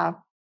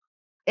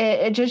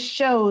 it just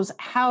shows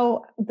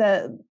how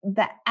the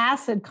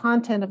acid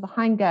content of the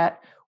hindgut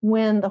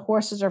when the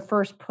horses are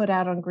first put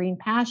out on green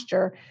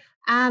pasture.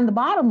 And the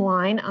bottom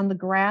line on the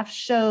graph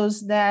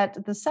shows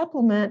that the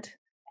supplement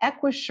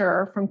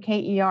EquiSure from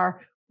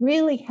KER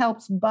really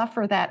helps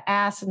buffer that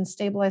acid and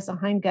stabilize the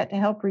hindgut to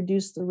help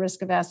reduce the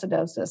risk of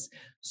acidosis.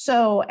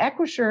 So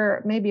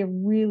EquiSure may be a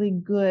really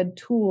good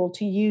tool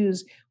to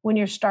use when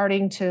you're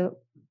starting to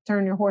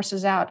turn your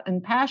horses out in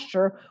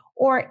pasture,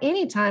 or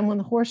anytime when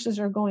the horses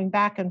are going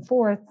back and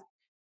forth.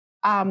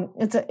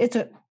 It's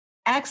an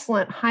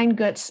excellent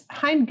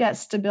hindgut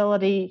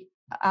stability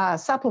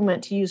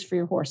supplement to use for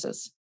your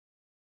horses.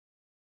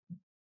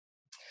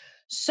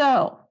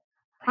 So,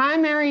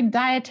 primary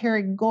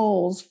dietary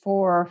goals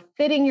for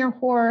fitting your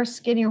horse,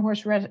 getting your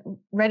horse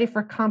ready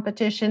for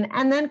competition,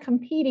 and then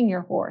competing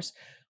your horse.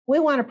 We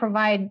want to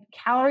provide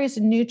calories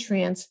and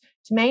nutrients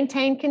to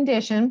maintain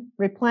condition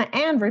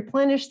and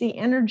replenish the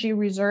energy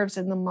reserves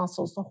in the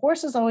muscles. The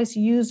horses always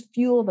use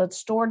fuel that's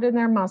stored in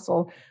their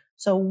muscle.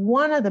 So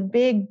one of the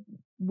big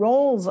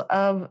roles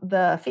of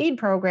the feed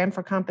program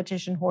for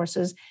competition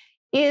horses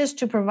is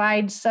to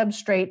provide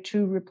substrate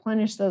to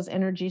replenish those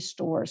energy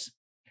stores.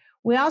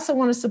 We also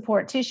want to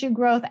support tissue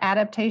growth,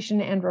 adaptation,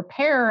 and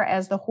repair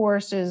as the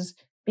horse is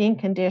being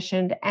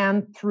conditioned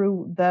and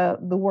through the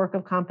work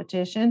of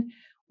competition.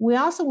 We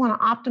also want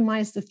to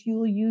optimize the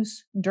fuel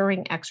use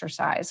during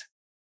exercise.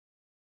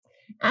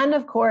 And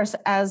of course,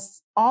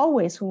 as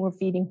always, when we're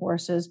feeding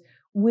horses,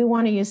 we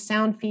want to use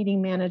sound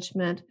feeding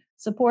management,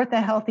 support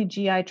the healthy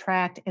GI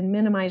tract, and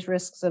minimize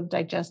risks of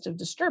digestive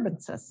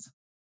disturbances.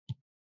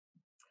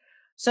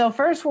 So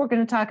first, we're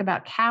going to talk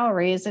about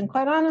calories. And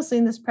quite honestly,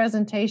 in this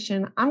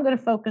presentation, I'm going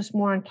to focus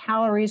more on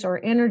calories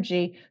or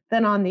energy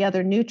than on the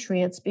other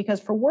nutrients,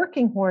 because for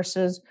working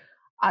horses,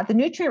 the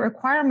nutrient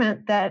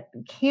requirement that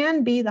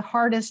can be the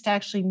hardest to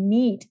actually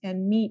meet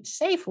and meet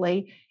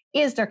safely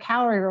is their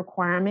calorie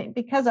requirement,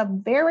 because a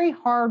very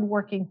hard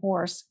working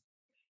horse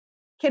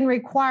can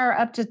require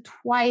up to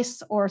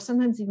twice or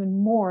sometimes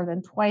even more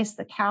than twice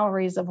the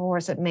calories of a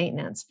horse at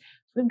maintenance.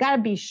 We've got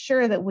to be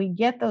sure that we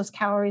get those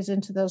calories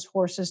into those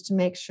horses to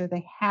make sure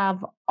they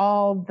have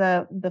all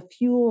the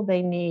fuel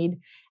they need,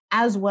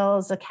 as well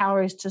as the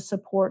calories to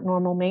support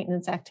normal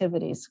maintenance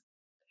activities.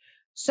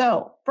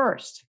 So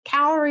first,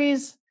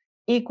 calories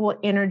equal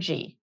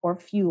energy or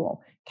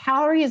fuel.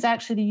 Calorie is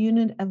actually the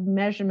unit of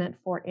measurement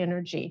for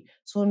energy.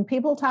 So when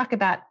people talk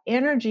about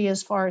energy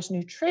as far as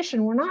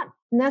nutrition, we're not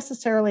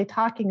necessarily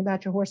talking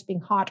about your horse being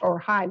hot or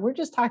high. We're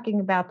just talking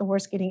about the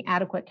horse getting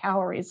adequate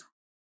calories.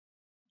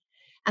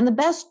 And the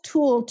best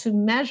tool to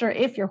measure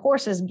if your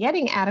horse is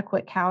getting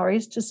adequate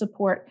calories to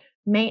support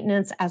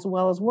maintenance as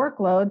well as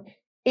workload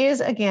is,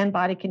 again,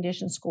 body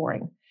condition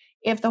scoring.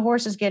 If the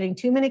horse is getting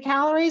too many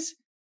calories,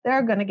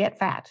 they're going to get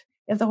fat.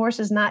 If the horse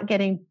is not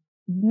getting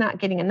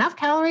enough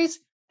calories,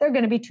 they're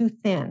going to be too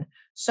thin.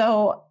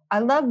 So I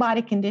love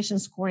body condition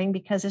scoring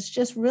because it's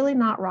just really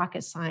not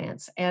rocket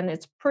science, and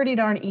it's pretty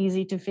darn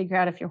easy to figure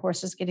out if your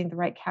horse is getting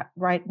the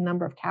right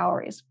number of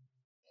calories.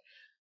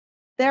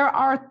 There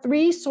are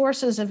 3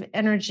 sources of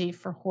energy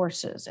for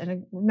horses.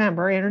 And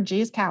remember,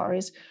 energy is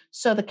calories.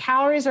 So the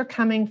calories are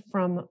coming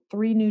from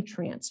 3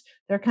 nutrients.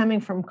 They're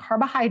coming from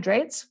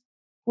carbohydrates,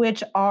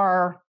 which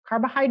are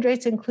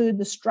carbohydrates include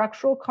the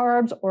structural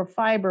carbs or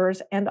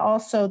fibers, and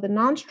also the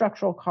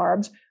non-structural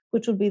carbs,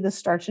 which would be the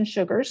starch and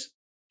sugars.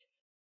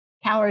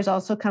 Calories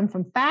also come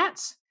from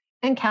fats,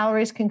 and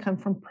calories can come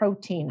from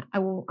protein.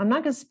 I'm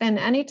not going to spend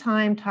any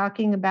time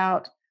talking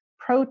about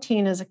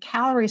protein as a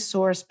calorie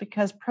source,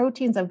 because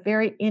protein is a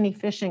very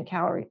inefficient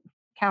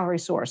calorie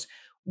source.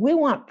 We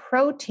want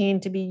protein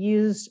to be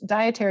used.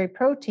 Dietary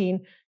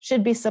protein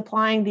should be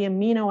supplying the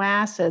amino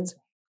acids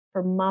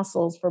for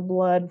muscles, for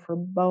blood, for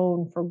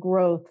bone, for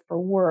growth, for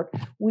work.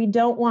 We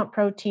don't want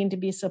protein to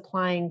be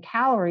supplying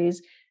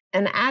calories.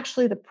 And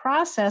actually, the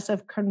process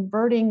of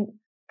converting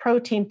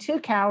protein to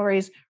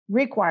calories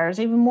requires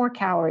even more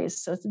calories.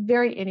 So it's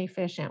very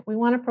inefficient. We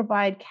want to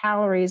provide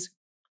calories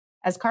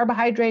as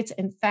carbohydrates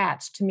and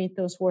fats to meet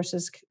those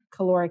horses'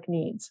 caloric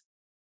needs.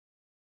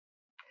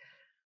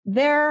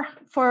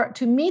 Therefore,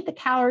 to meet the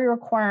calorie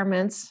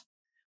requirements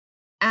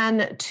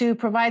and to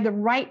provide the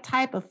right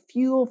type of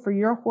fuel for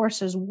your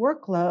horse's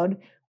workload,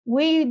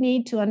 we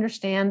need to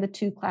understand the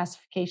 2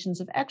 classifications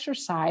of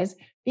exercise,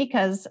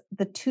 because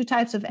the 2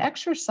 types of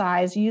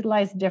exercise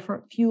utilize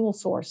different fuel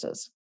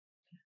sources.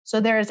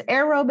 So there is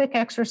aerobic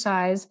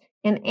exercise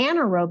and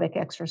anaerobic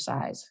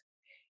exercise.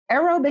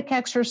 Aerobic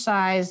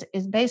exercise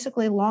is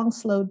basically long,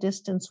 slow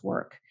distance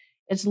work.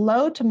 It's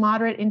low to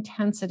moderate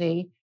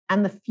intensity,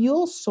 and the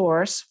fuel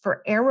source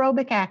for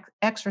aerobic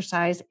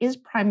exercise is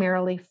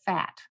primarily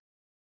fat.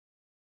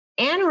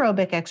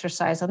 Anaerobic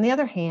exercise, on the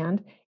other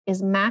hand,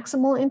 is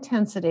maximal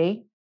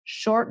intensity,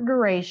 short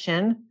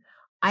duration.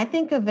 I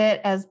think of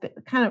it as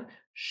kind of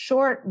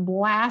short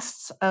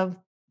blasts of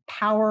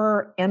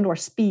power and or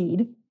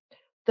speed.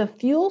 The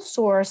fuel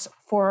source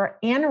for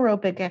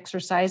anaerobic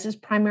exercise is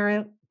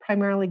primarily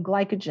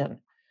glycogen.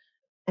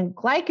 And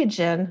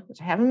glycogen,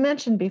 which I haven't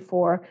mentioned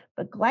before,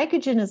 but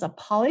glycogen is a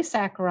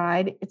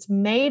polysaccharide. It's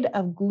made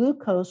of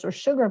glucose or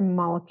sugar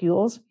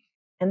molecules,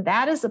 and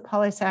that is a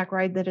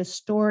polysaccharide that is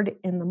stored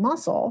in the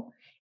muscle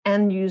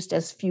and used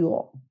as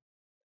fuel.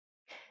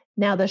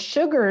 Now, the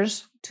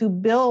sugars to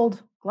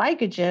build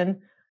glycogen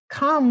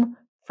come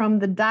from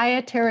the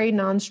dietary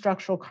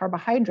non-structural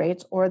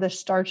carbohydrates, or the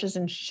starches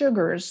and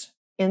sugars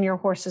in your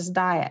horse's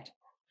diet.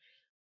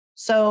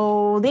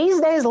 So these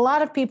days, a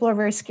lot of people are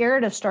very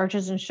scared of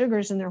starches and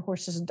sugars in their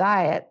horse's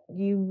diet.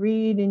 You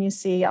read and you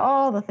see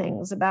all the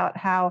things about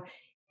how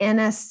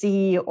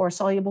NSC or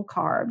soluble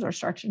carbs or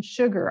starch and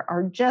sugar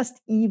are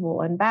just evil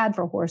and bad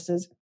for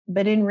horses.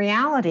 But in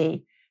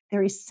reality,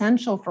 they're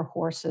essential for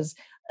horses,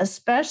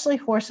 especially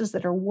horses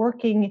that are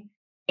working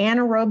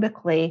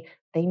anaerobically.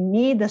 They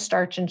need the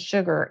starch and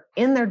sugar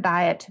in their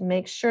diet to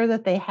make sure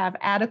that they have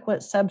adequate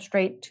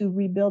substrate to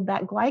rebuild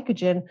that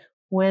glycogen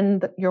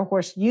when your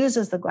horse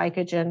uses the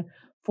glycogen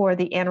for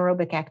the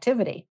anaerobic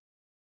activity.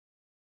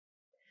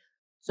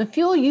 So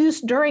fuel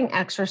use during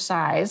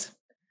exercise,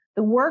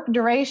 the work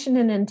duration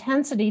and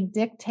intensity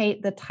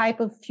dictate the type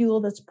of fuel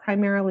that's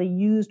primarily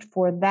used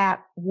for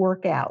that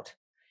workout.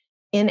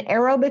 In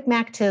aerobic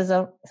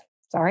metabolism,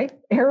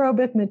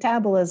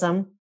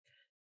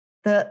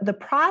 the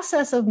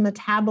process of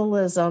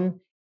metabolism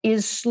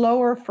is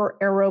slower for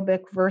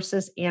aerobic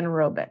versus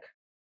anaerobic.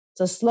 It's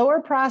a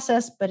slower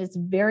process, but it's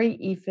very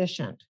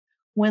efficient.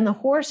 When the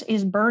horse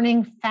is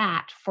burning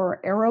fat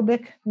for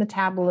aerobic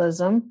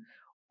metabolism,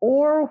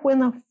 or when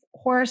the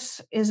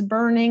horse is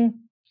burning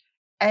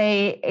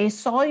a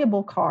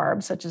soluble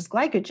carb, such as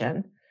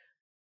glycogen,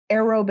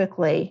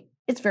 aerobically,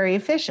 it's very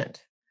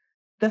efficient.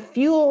 The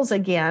fuels,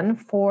 again,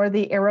 for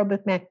the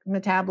aerobic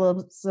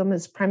metabolism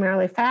is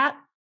primarily fat,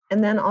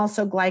 and then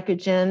also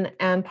glycogen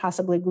and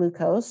possibly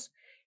glucose.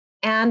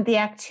 And the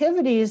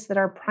activities that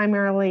are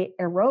primarily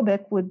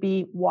aerobic would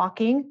be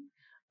walking,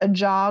 a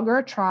jog or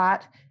a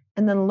trot,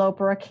 and then lope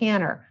or a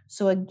canter.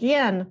 So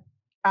again,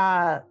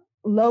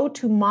 low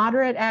to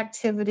moderate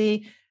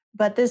activity,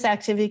 but this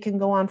activity can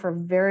go on for a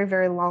very,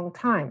 very long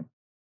time.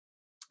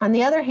 On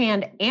the other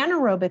hand,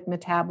 anaerobic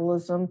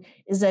metabolism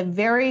is a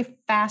very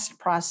fast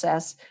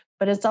process,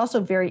 but it's also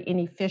very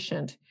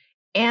inefficient,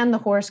 and the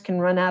horse can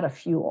run out of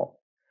fuel.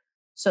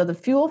 So the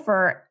fuel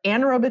for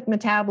anaerobic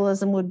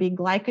metabolism would be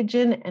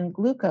glycogen and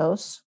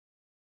glucose.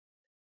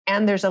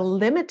 And there's a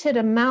limited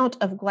amount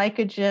of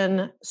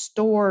glycogen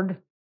stored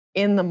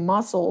in the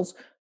muscles.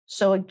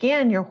 So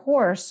again, your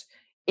horse,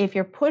 if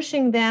you're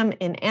pushing them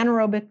in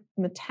anaerobic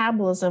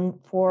metabolism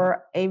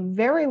for a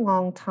very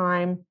long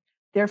time,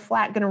 they're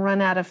flat going to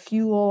run out of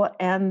fuel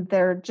and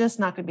they're just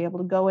not going to be able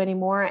to go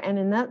anymore. And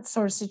in that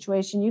sort of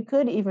situation, you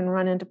could even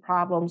run into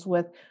problems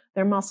with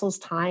their muscles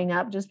tying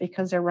up just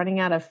because they're running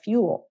out of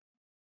fuel.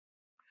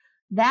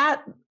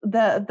 That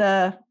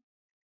the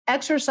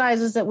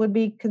exercises that would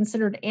be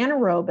considered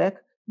anaerobic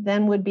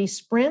then would be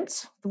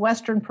sprints, the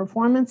Western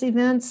performance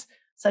events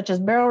such as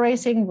barrel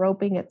racing,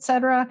 roping,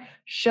 etc.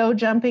 Show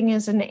jumping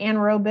is an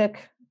anaerobic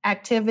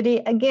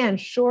activity. Again,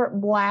 short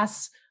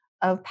blasts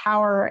of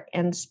power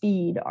and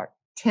speed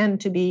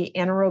tend to be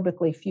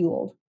anaerobically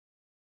fueled.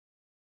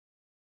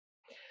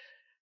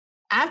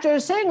 After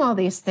saying all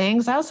these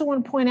things, I also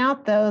want to point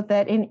out, though,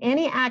 that in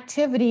any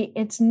activity,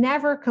 it's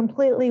never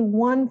completely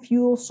one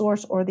fuel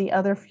source or the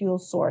other fuel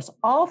source.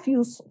 All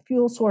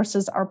fuel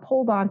sources are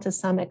pulled on to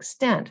some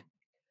extent.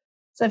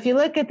 So if you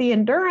look at the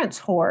endurance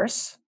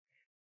horse,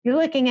 you're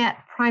looking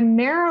at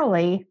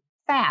primarily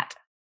fat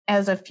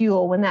as a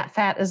fuel when that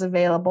fat is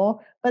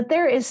available. But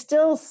there is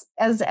still,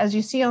 as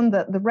you see on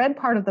the red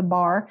part of the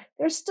bar,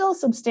 there's still a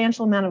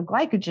substantial amount of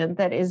glycogen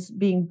that is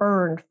being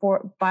burned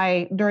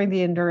during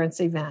the endurance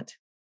event.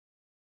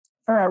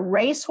 For a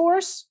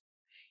racehorse,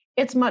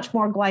 it's much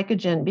more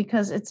glycogen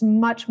because it's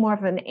much more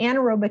of an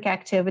anaerobic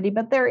activity,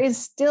 but there is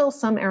still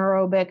some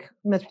aerobic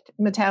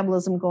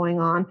metabolism going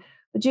on.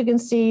 But you can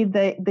see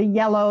the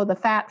yellow, the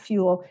fat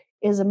fuel,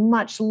 is a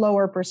much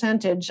lower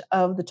percentage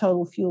of the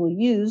total fuel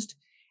used.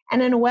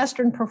 And in a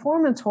Western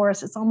performance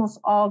horse, it's almost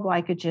all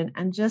glycogen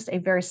and just a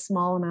very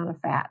small amount of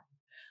fat.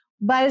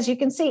 But as you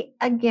can see,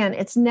 again,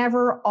 it's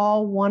never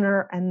all one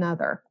or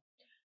another.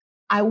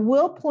 I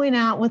will point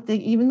out with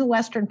even the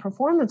Western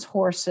performance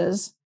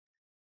horses,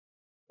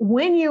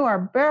 when you are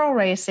barrel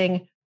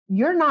racing,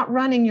 you're not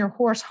running your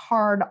horse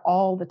hard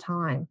all the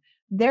time.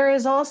 There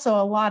is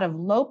also a lot of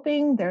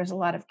loping, there's a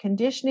lot of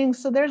conditioning,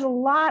 so there's a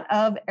lot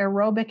of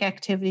aerobic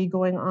activity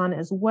going on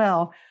as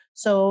well.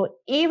 So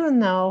even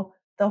though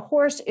the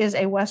horse is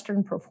a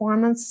Western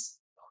performance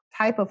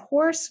type of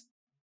horse,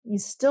 you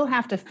still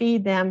have to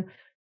feed them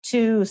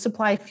to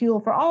supply fuel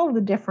for all of the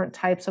different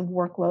types of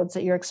workloads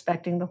that you're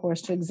expecting the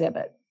horse to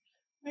exhibit.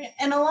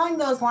 And along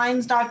those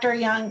lines, Dr.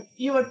 Young,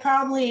 you would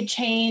probably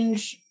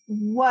change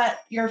what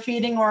you're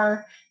feeding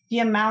or the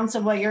amounts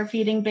of what you're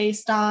feeding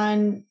based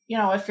on,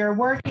 if you're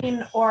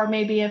working or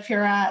maybe if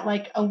you're at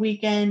like a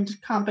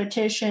weekend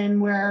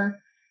competition where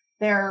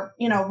they're,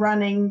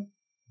 running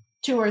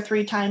 2 or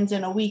 3 times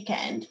in a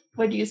weekend.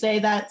 Would you say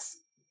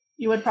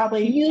you would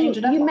probably change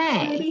it up?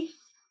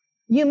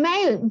 You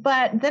may,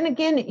 but then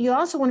again, you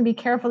also want to be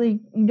careful you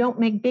don't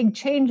make big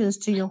changes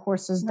to your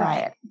horse's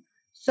diet.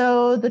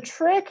 So the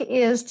trick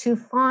is to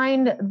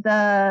find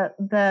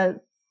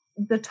the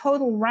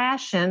total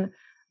ration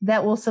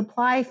that will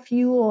supply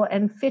fuel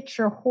and fit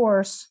your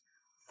horse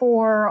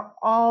for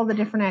all the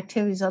different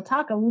activities. I'll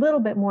talk a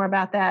little bit more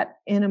about that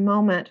in a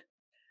moment.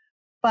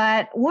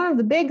 But one of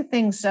the big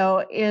things,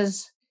 though,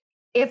 is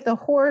if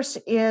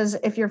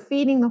you're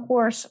feeding the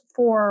horse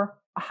for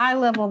a high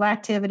level of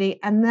activity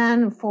and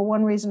then for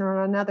one reason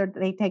or another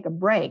they take a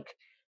break,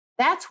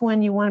 that's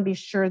when you want to be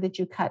sure that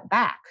you cut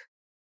back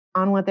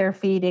on what they're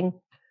feeding.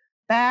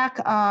 Back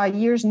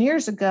years and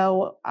years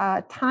ago,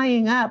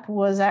 tying up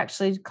was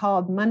actually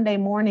called Monday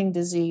morning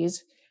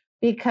disease,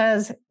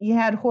 because you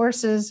had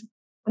horses,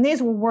 and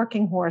these were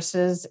working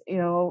horses,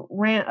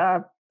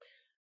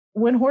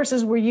 when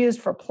horses were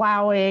used for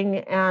plowing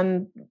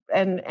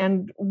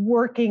and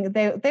working,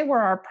 they were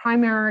our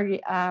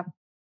primary.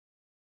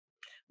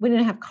 We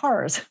didn't have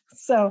cars,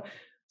 so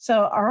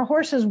our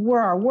horses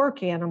were our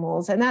work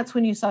animals, and that's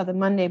when you saw the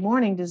Monday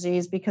morning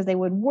disease, because they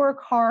would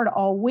work hard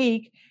all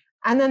week,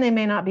 and then they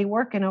may not be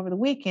working over the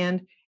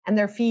weekend, and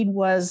their feed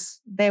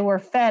they were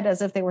fed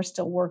as if they were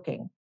still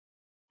working,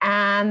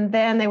 and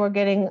then they were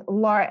getting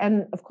large.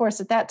 And of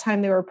course, at that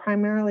time, they were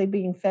primarily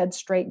being fed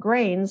straight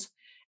grains.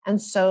 And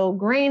so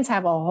grains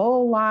have a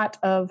whole lot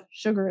of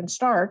sugar and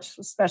starch,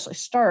 especially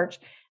starch.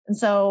 And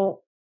so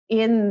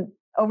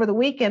over the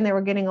weekend, they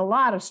were getting a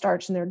lot of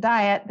starch in their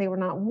diet. They were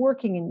not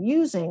working and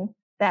using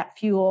that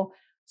fuel.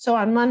 So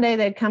on Monday,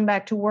 they'd come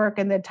back to work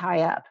and they'd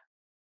tie up.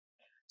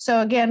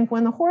 So again,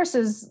 when the horse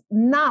is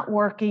not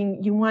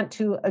working, you want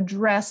to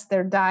address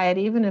their diet,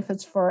 even if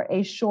it's for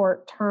a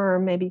short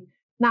term, maybe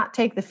not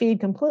take the feed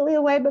completely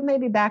away, but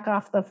maybe back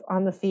off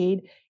on the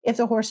feed. If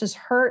the horse is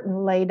hurt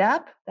and laid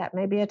up, that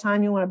may be a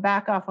time you want to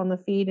back off on the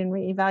feed and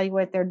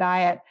reevaluate their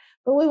diet.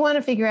 But we want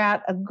to figure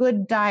out a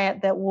good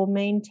diet that will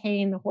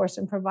maintain the horse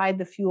and provide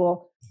the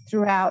fuel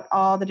throughout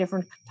all the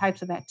different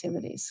types of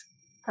activities.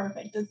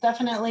 Perfect. It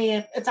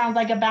sounds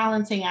like a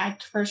balancing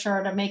act for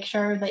sure, to make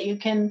sure that you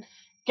can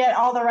get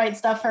all the right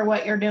stuff for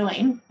what you're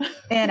doing.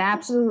 It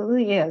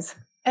absolutely is.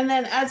 And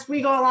then as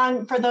we go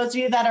along, for those of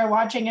you that are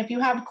watching, if you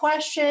have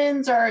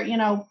questions or,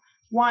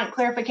 want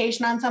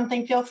clarification on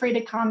something, feel free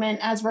to comment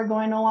as we're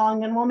going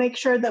along, and we'll make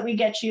sure that we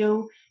get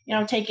you,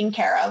 taken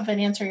care of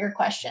and answer your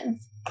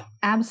questions.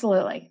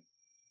 Absolutely.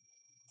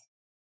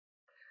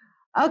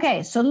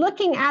 Okay, so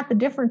looking at the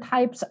different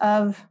types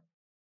of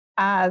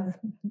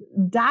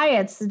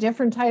diets, the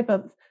different type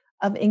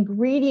of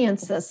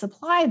ingredients that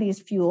supply these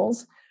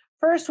fuels,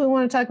 first we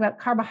want to talk about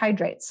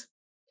carbohydrates.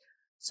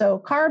 So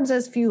carbs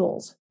as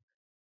fuels.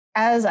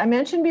 As I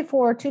mentioned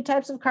before, two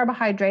types of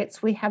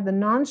carbohydrates. We have the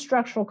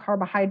non-structural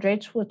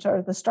carbohydrates, which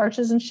are the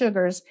starches and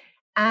sugars,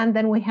 and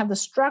then we have the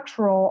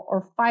structural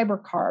or fiber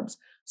carbs.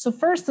 So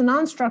first, the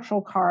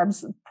non-structural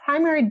carbs. The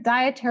primary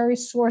dietary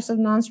source of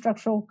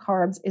non-structural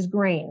carbs is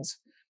grains.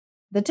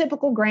 The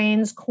typical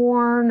grains,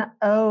 corn,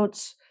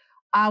 oats.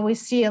 We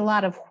see a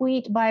lot of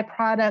wheat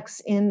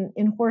byproducts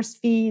in horse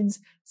feeds,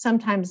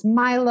 sometimes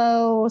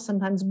milo,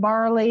 sometimes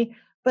barley,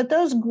 but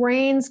those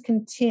grains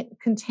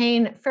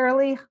contain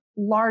fairly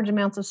large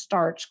amounts of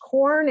starch.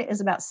 Corn is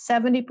about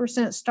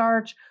 70%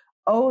 starch,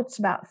 oats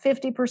about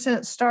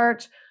 50%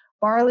 starch,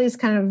 barley is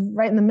kind of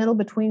right in the middle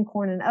between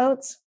corn and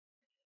oats.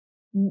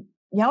 You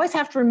always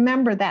have to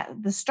remember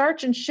that the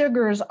starch and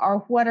sugars are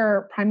what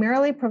are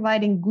primarily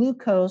providing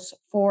glucose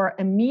for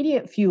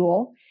immediate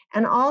fuel,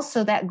 and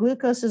also that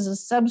glucose is a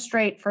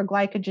substrate for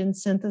glycogen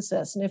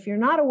synthesis. And if you're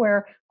not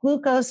aware,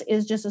 glucose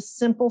is just a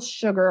simple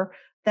sugar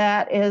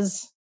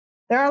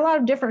there are a lot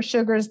of different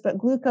sugars, but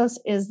glucose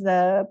is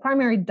the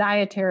primary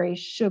dietary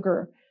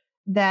sugar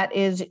that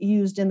is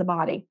used in the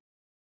body.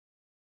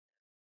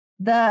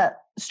 The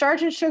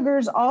starch and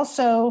sugars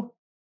also,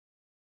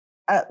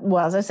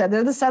 as I said,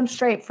 they're the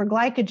substrate for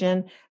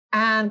glycogen,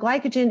 and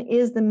glycogen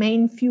is the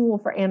main fuel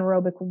for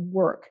anaerobic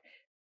work.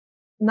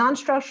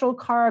 Non-structural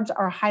carbs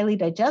are highly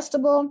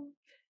digestible.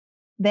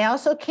 They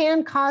also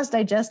can cause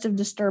digestive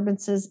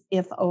disturbances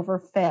if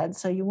overfed.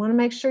 So you want to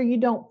make sure you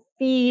don't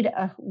feed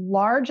a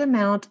large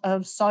amount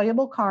of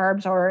soluble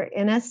carbs or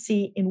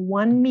NSC in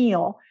one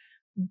meal,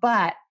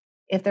 but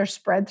if they're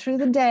spread through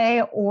the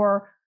day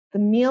or the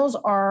meals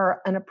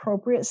are an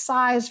appropriate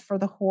size for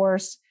the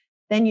horse,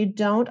 then you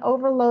don't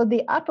overload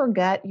the upper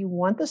gut. You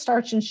want the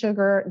starch and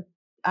sugar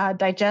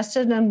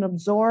digested and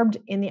absorbed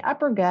in the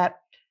upper gut.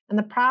 And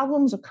the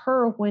problems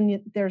occur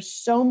when there's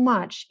so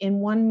much in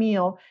one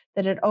meal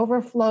that it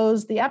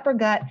overflows the upper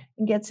gut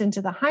and gets into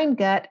the hind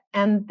gut,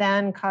 and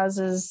then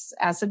causes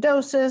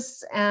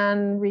acidosis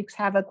and wreaks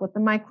havoc with the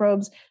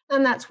microbes.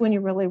 And that's when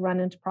you really run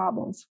into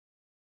problems.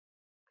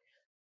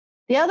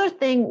 The other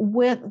thing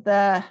with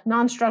the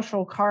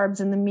non-structural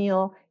carbs in the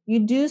meal, you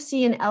do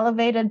see an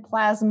elevated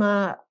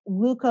plasma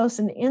glucose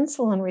and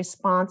insulin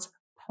response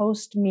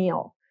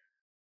post-meal.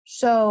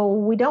 So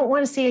we don't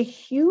want to see a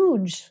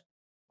huge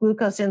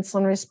glucose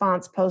insulin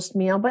response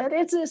post-meal, but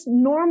it's just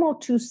normal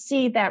to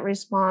see that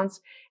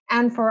response.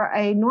 And for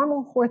a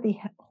normal,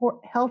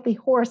 healthy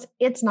horse,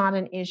 it's not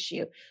an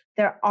issue.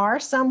 There are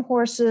some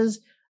horses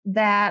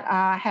that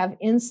have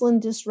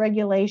insulin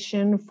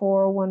dysregulation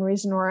for one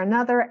reason or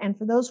another. And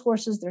for those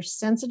horses, they're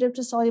sensitive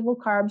to soluble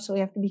carbs, so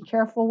we have to be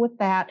careful with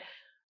that.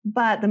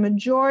 But the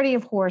majority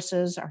of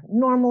horses are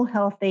normal,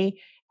 healthy,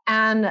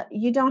 And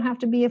you don't have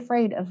to be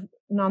afraid of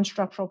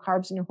non-structural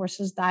carbs in your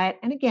horse's diet.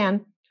 And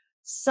again,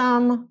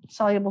 some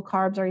soluble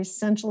carbs are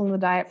essential in the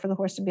diet for the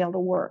horse to be able to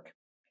work.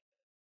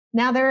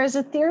 Now, there is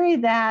a theory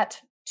that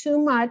too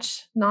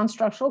much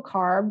non-structural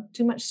carb,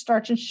 too much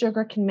starch and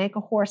sugar can make a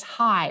horse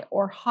high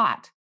or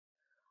hot.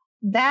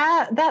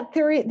 That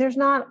theory, there's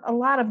not a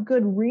lot of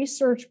good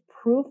research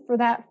proof for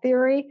that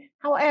theory.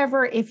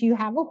 However, if you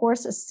have a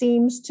horse that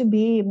seems to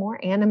be more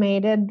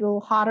animated, a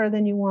little hotter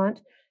than you want,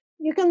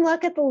 you can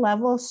look at the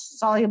level of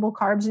soluble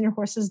carbs in your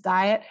horse's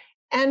diet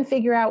and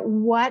figure out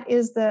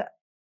what's the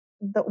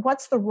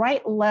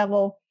right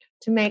level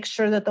to make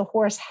sure that the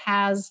horse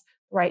has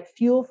the right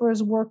fuel for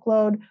his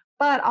workload,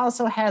 but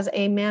also has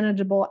a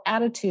manageable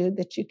attitude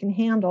that you can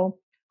handle.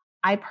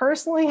 I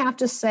personally have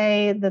to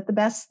say that the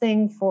best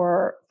thing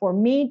for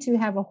me to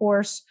have a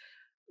horse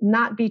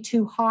not be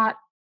too hot,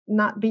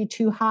 not be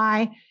too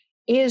high,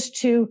 is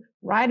to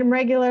ride him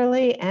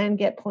regularly and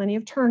get plenty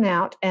of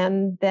turnout.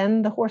 And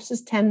then the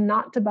horses tend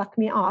not to buck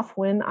me off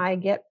when I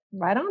get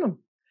right on them.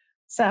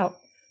 So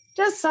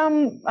just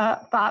some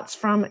thoughts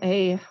from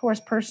a horse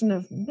person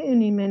of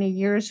many, many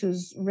years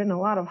who's ridden a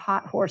lot of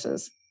hot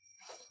horses.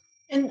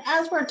 And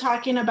as we're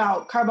talking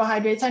about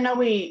carbohydrates, I know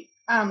we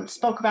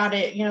spoke about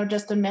it,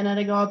 just a minute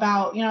ago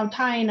about,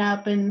 tying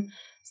up and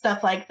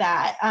stuff like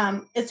that.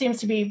 It seems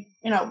to be,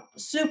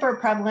 super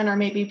prevalent, or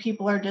maybe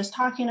people are just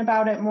talking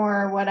about it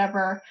more or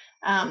whatever.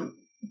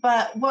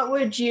 But what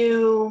would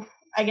you,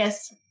 I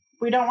guess,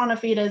 we don't want to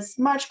feed as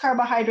much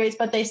carbohydrates,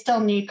 but they still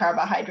need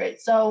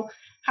carbohydrates. So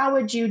how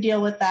would you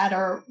deal with that?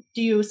 Or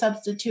do you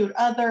substitute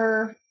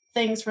other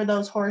things for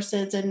those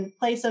horses in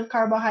place of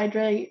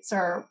carbohydrates?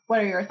 Or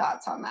what are your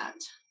thoughts on that?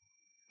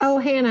 Oh,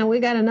 Hannah, we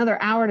got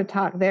another hour to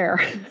talk there.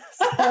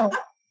 So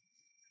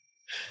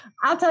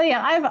I'll tell you,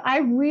 I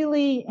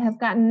really have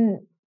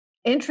gotten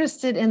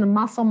interested in the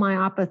muscle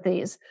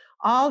myopathies,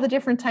 all the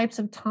different types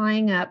of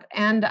tying up.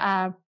 And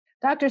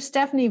Dr.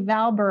 Stephanie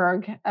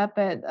Valberg up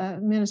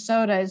at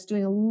Minnesota is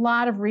doing a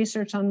lot of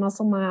research on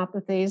muscle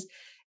myopathies.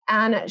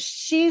 And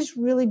she's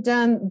really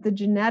done the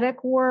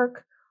genetic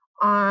work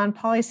on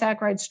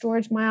polysaccharide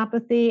storage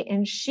myopathy.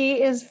 And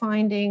she is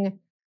finding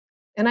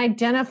and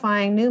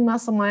identifying new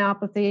muscle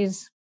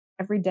myopathies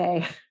every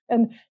day.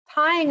 And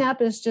tying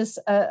up is just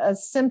a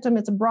symptom.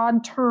 It's a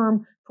broad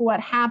term for what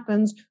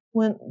happens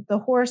when the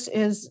horse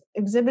is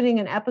exhibiting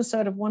an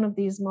episode of one of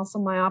these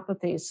muscle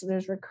myopathies. So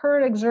there's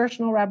recurrent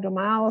exertional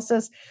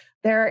rhabdomyolysis.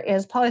 There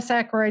is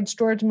polysaccharide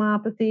storage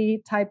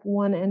myopathy type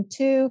 1 and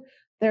 2.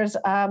 There's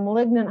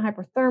malignant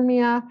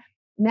hyperthermia.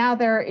 Now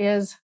there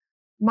is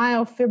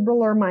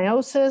myofibrillar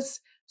miosis.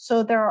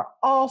 So there are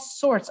all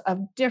sorts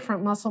of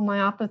different muscle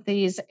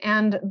myopathies,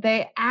 and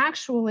they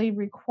actually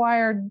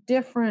require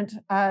different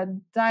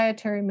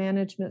dietary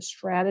management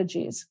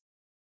strategies.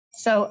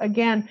 So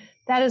again,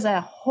 that is a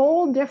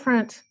whole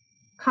different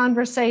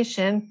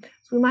conversation.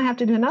 So we might have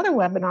to do another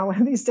webinar one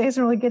of these days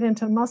and really get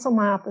into muscle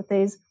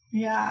myopathies.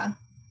 Yeah.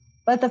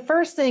 But the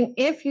first thing,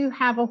 if you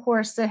have a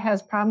horse that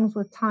has problems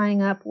with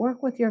tying up,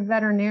 work with your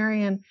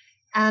veterinarian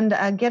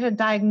and get a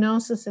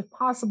diagnosis, if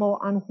possible,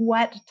 on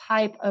what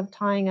type of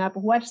tying up,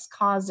 what's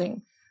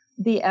causing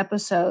the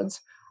episodes.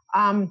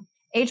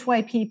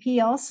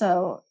 HYPP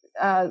also,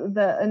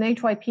 an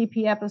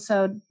HYPP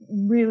episode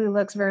really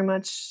looks very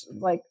much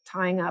like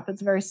tying up.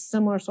 It's a very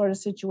similar sort of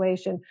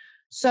situation.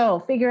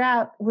 So figure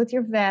out with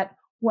your vet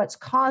what's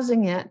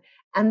causing it.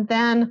 And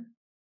then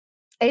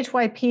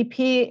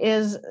HYPP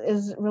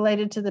is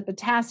related to the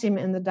potassium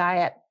in the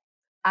diet.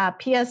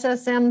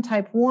 PSSM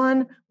type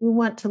 1, we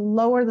want to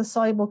lower the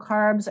soluble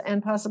carbs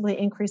and possibly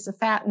increase the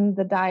fat in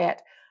the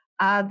diet.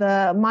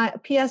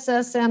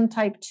 PSSM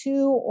type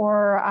 2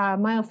 or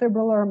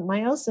myofibrillar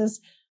miosis,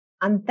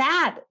 on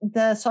that,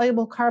 the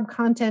soluble carb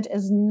content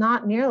is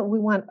not nearly, we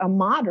want a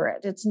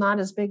moderate. It's not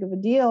as big of a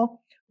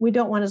deal. We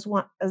don't want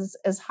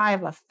as high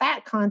of a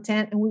fat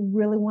content, and we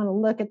really want to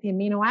look at the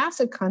amino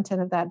acid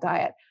content of that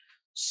diet.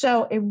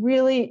 So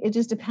it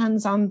just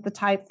depends on the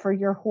type for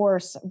your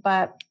horse,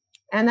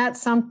 and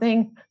that's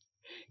something,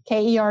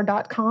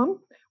 KER.com.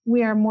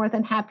 We are more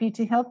than happy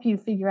to help you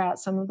figure out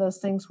some of those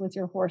things with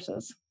your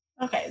horses.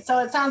 Okay, so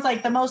it sounds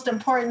like the most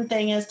important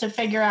thing is to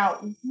figure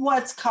out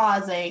what's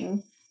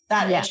causing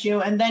that issue,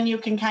 and then you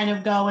can kind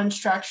of go and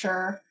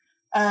structure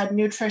a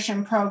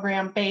nutrition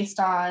program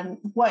based on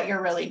what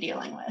you're really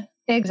dealing with.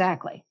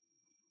 Exactly.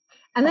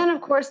 And then,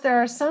 of course,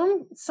 there are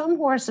some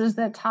horses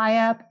that tie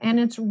up, and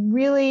it's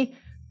really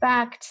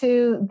back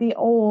to the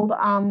old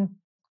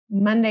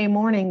Monday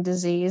morning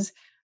disease,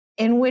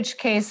 in which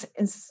case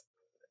it's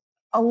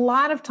a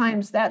lot of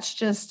times that's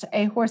just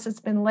a horse that's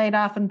been laid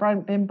off and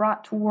been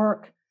brought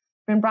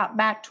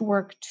back to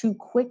work too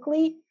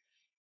quickly,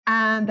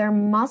 and their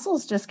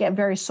muscles just get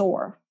very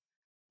sore.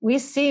 We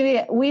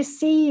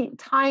see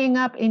tying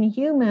up in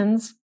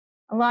humans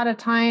a lot of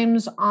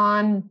times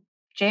on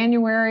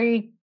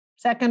January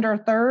 2nd or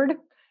 3rd,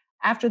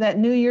 after that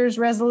New Year's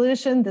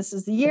resolution. This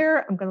is the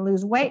year I'm going to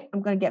lose weight.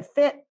 I'm going to get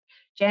fit.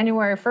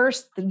 January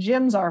 1st, the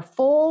gyms are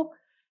full.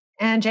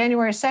 And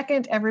January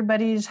 2nd,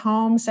 everybody's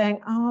home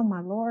saying, oh,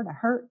 my Lord, I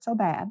hurt so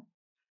bad.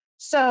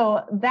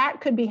 So that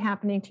could be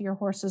happening to your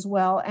horse as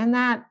well. And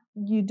that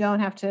you don't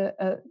have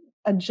to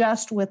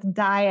adjust with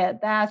diet.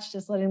 That's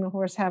just letting the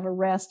horse have a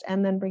rest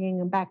and then bringing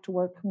them back to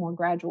work more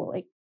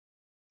gradually.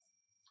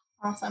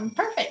 Awesome.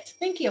 Perfect.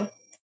 Thank you.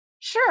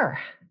 Sure.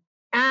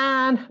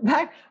 And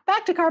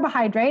back to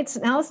carbohydrates.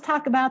 Now let's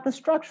talk about the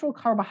structural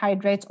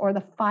carbohydrates, or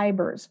the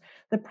fibers.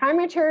 The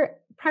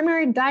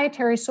primary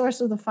dietary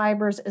source of the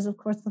fibers is, of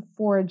course, the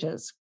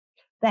forages,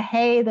 the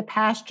hay, the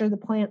pasture, the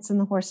plants in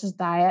the horse's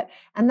diet.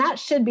 And that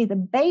should be the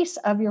base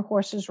of your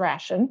horse's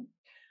ration.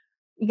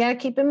 You got to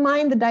keep in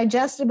mind the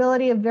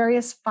digestibility of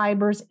various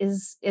fibers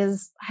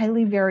is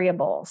highly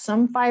variable.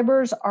 Some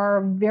fibers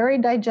are very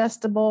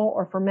digestible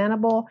or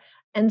fermentable,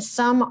 and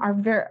some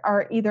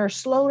are either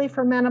slowly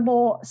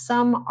fermentable,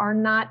 some are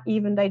not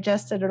even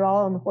digested at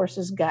all in the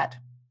horse's gut.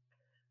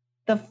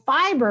 The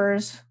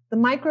fibers, the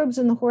microbes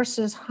in the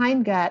horse's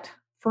hindgut,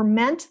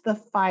 ferment the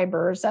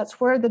fibers. That's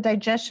where the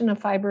digestion of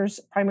fibers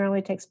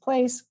primarily takes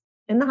place,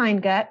 in the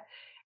hindgut.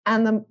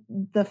 And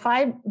the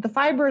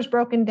fiber is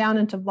broken down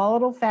into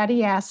volatile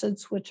fatty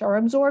acids, which are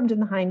absorbed in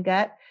the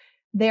hindgut.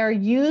 They're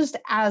used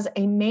as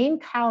a main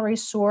calorie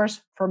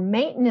source for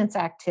maintenance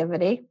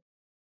activity.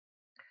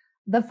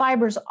 The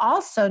fiber is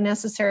also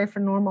necessary for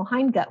normal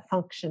hindgut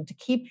function, to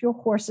keep your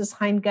horse's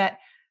hindgut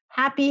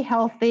happy,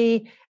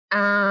 healthy,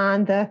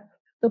 and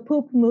the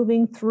poop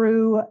moving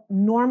through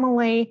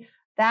normally.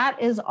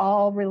 That is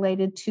all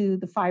related to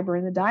the fiber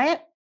in the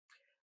diet.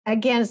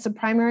 Again, it's the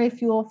primary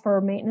fuel for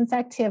maintenance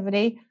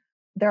activity.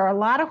 There are a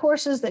lot of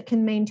horses that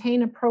can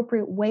maintain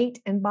appropriate weight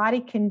and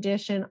body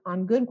condition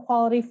on good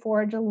quality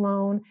forage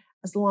alone,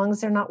 as long as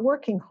they're not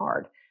working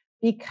hard.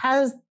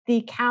 Because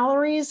the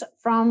calories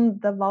from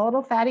the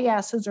volatile fatty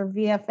acids, or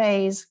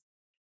VFAs,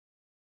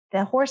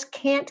 the horse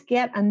can't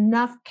get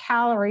enough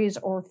calories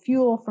or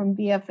fuel from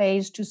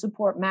VFAs to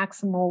support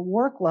maximal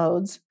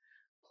workloads.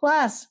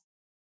 Plus,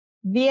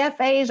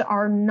 VFAs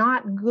are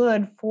not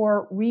good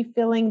for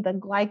refilling the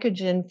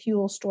glycogen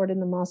fuel stored in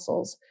the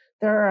muscles.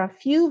 There are a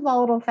few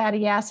volatile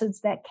fatty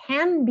acids that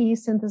can be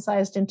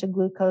synthesized into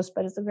glucose,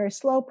 but it's a very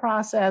slow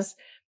process.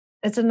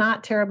 It's a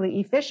not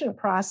terribly efficient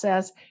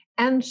process.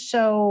 And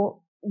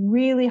so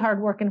really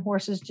hardworking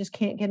horses just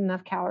can't get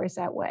enough calories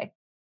that way.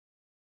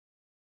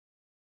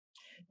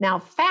 Now,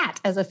 fat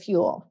as a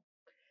fuel.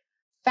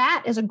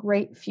 Fat is a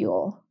great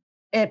fuel.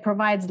 It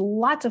provides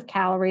lots of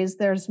calories.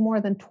 There's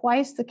more than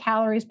twice the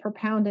calories per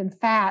pound in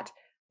fat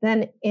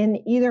than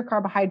in either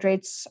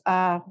carbohydrates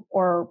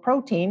or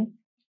protein.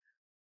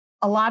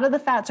 A lot of the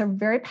fats are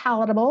very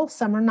palatable.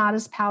 Some are not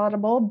as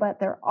palatable, but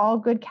they're all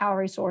good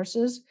calorie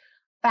sources.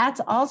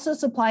 Fats also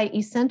supply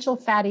essential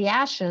fatty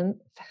acids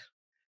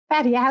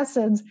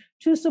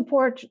to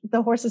support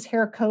the horse's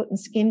hair coat and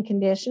skin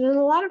condition. And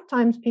a lot of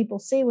times people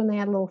see when they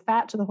add a little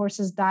fat to the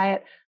horse's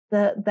diet,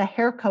 the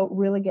hair coat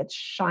really gets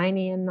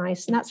shiny and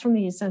nice, and that's from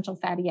the essential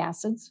fatty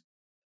acids.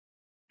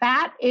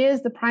 Fat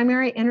is the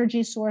primary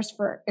energy source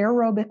for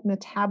aerobic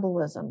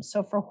metabolism.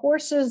 So for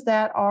horses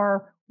that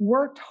are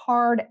worked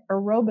hard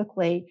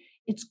aerobically,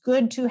 it's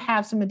good to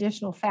have some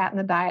additional fat in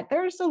the diet.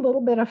 There's a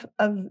little bit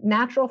of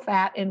natural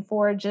fat in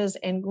forages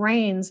and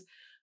grains,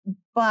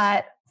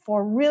 but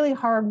for really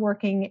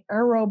hardworking,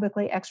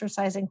 aerobically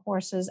exercising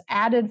horses,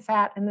 added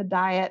fat in the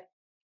diet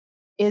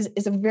is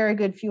a very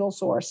good fuel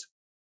source.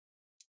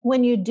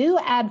 When you do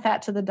add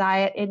fat to the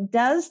diet, it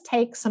does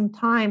take some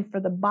time for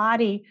the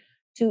body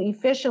to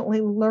efficiently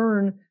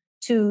learn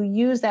to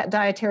use that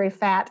dietary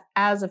fat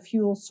as a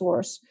fuel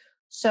source.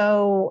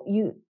 So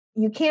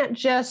you can't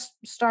just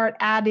start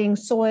adding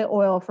soy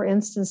oil, for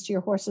instance, to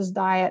your horse's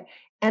diet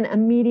and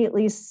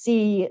immediately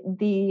see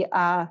the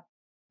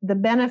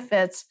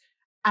benefits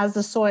as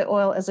the soy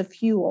oil as a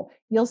fuel.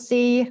 You'll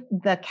see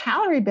the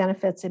calorie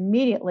benefits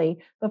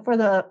immediately, but for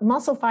the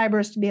muscle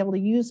fibers to be able to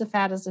use the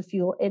fat as a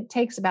fuel, it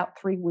takes about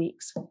 3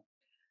 weeks.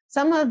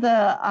 Some of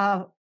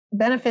the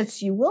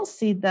benefits you will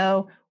see,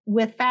 though,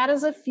 with fat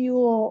as a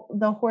fuel,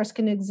 the horse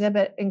can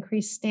exhibit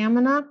increased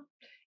stamina.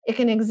 It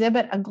can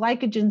exhibit a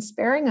glycogen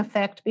sparing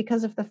effect,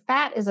 because if the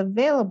fat is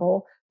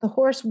available, the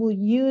horse will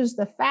use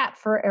the fat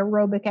for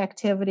aerobic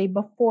activity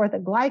before the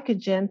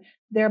glycogen,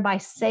 thereby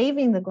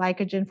saving the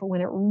glycogen for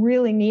when it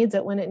really needs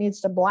it, when it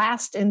needs to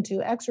blast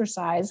into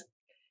exercise.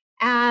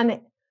 And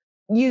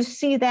you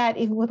see that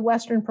even with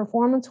Western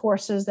performance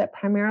horses that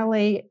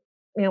primarily,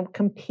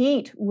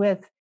 compete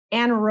with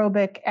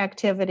anaerobic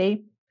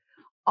activity.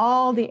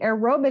 All the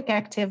aerobic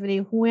activity,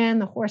 when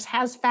the horse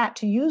has fat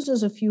to use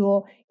as a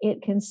fuel,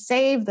 it can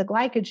save the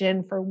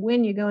glycogen for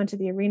when you go into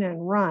the arena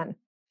and run.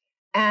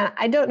 And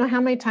I don't know how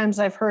many times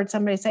I've heard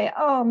somebody say,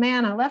 oh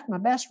man, I left my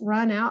best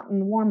run out in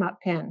the warm-up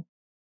pen.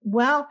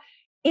 Well,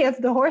 if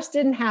the horse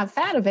didn't have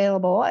fat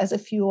available as a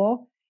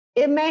fuel,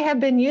 it may have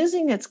been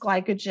using its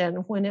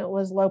glycogen when it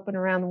was loping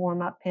around the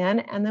warm-up pen.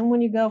 And then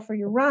when you go for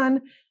your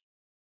run,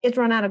 it's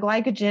run out of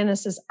glycogen and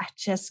says, I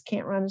just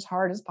can't run as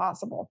hard as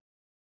possible.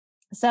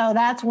 So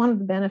that's one of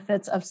the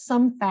benefits of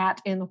some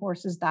fat in the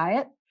horse's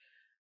diet.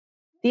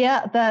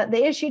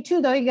 The issue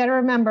too, though, you got to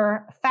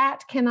remember,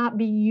 fat cannot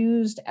be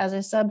used as a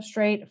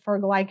substrate for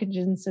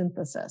glycogen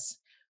synthesis.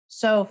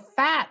 So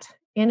fat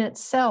in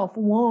itself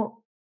won't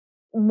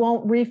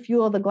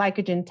refuel the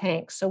glycogen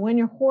tank. So when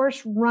your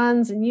horse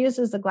runs and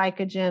uses the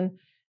glycogen,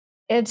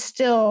 it's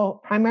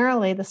still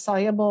primarily the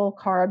soluble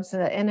carbs,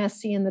 the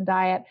NSC in the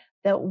diet,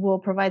 that will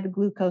provide the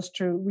glucose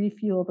to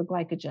refuel the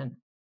glycogen.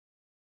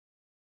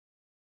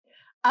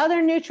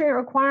 Other nutrient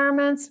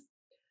requirements,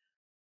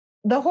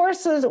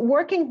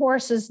 working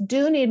horses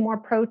do need more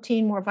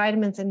protein, more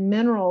vitamins and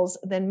minerals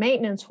than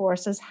maintenance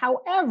horses.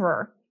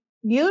 However,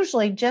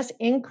 usually just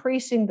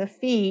increasing the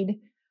feed,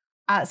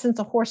 since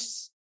a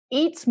horse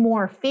eats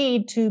more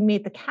feed to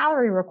meet the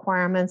calorie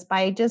requirements,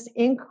 by just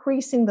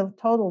increasing the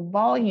total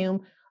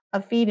volume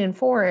of feed and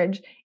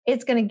forage,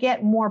 it's going to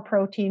get more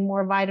protein,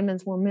 more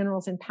vitamins, more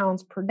minerals in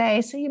pounds per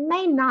day. So you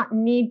may not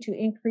need to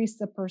increase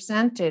the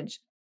percentage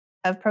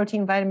of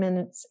protein,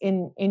 vitamins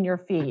in your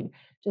feed.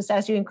 Just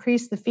as you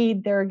increase the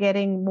feed, they're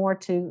getting more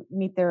to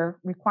meet their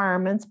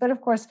requirements. But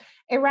of course,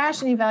 a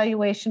ration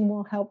evaluation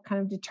will help kind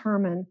of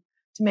determine,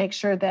 to make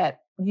sure that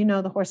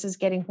the horse is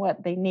getting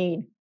what they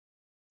need.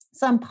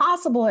 Some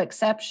possible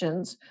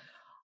exceptions,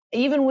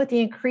 even with the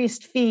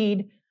increased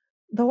feed,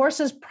 the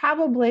horses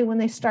probably, when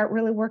they start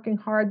really working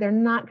hard, they're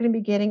not going to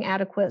be getting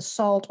adequate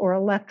salt or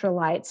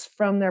electrolytes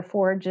from their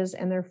forages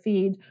and their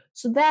feed.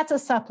 So that's a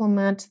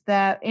supplement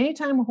that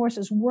anytime a horse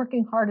is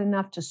working hard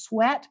enough to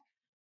sweat,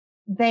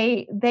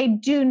 they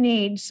do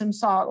need some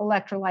salt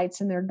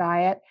electrolytes in their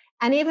diet.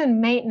 And even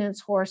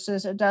maintenance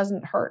horses, it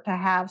doesn't hurt to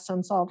have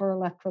some salt or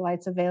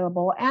electrolytes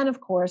available. And of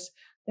course,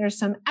 there's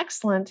some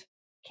excellent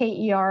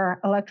KER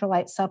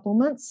electrolyte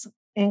supplements,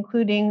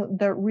 including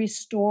the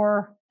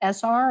Restore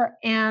SR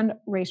and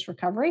Race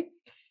Recovery.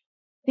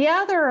 The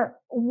other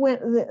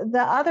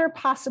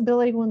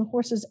possibility, when the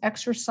horse is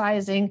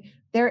exercising,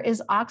 there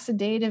is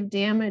oxidative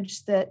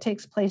damage that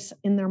takes place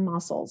in their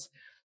muscles.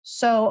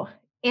 So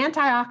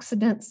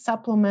antioxidant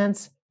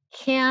supplements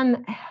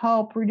can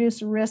help reduce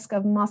the risk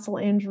of muscle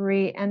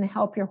injury and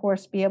help your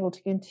horse be able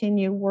to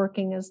continue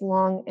working as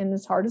long and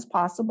as hard as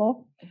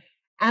possible.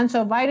 And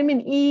so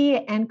vitamin E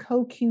and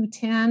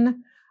CoQ10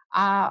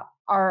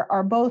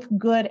 are both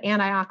good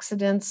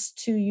antioxidants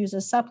to use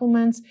as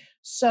supplements.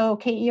 So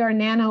KER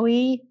Nano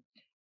E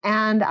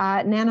and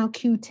Nano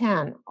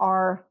Q10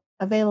 are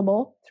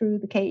available through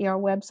the KER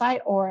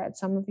website or at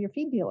some of your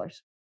feed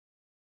dealers.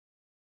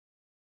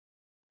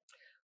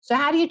 So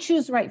how do you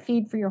choose the right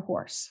feed for your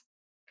horse?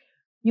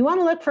 You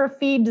want to look for a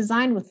feed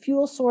designed with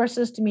fuel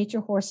sources to meet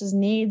your horse's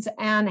needs.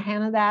 And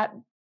Hannah,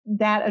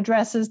 that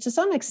addresses to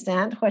some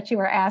extent what you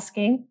were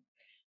asking.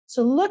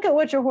 So look at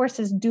what your horse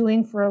is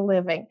doing for a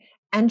living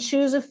and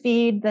choose a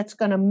feed that's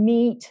going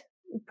to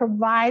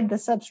provide the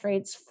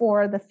substrates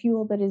for the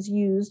fuel that is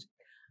used.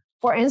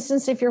 For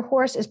instance, if your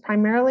horse is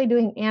primarily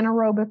doing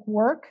anaerobic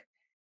work,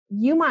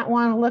 you might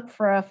want to look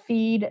for a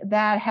feed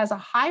that has a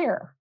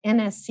higher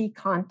NSC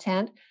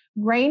content,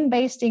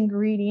 grain-based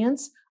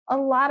ingredients. A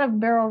lot of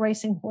barrel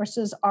racing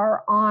horses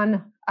are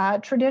on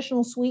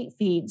traditional sweet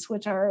feeds,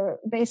 which are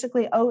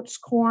basically oats,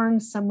 corn,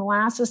 some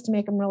molasses to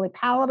make them really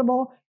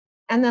palatable.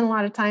 And then a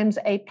lot of times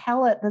a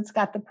pellet that's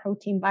got the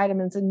protein,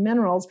 vitamins, and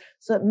minerals,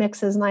 so it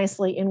mixes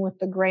nicely in with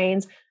the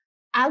grains.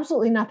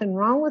 Absolutely nothing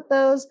wrong with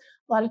those.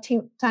 A lot of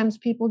times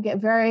people get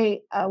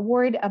very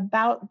worried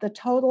about the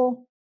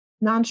total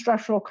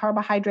non-structural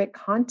carbohydrate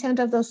content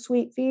of those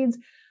sweet feeds.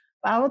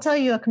 But I will tell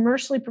you, a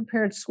commercially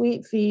prepared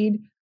sweet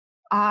feed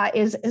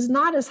is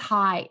not as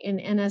high in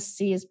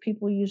NSC as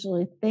people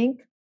usually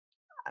think.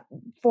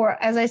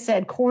 As I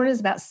said, corn is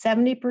about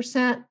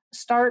 70%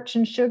 starch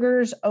and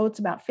sugars, oats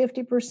about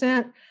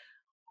 50%.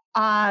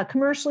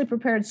 Commercially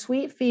prepared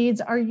sweet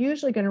feeds are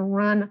usually going to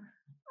run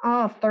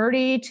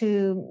 30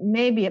 to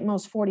maybe at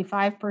most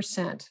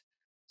 45%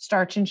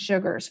 starch and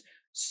sugars.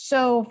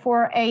 So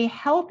for a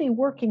healthy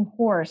working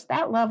horse,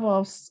 that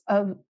level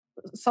of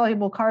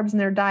soluble carbs in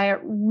their diet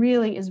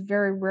really is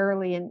very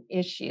rarely an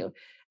issue.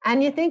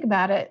 And you think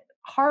about it,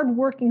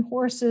 hard-working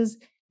horses,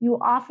 you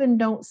often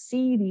don't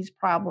see these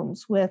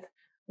problems with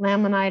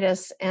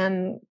laminitis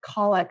and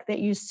colic that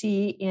you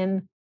see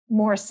in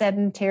more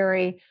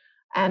sedentary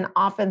and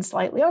often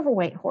slightly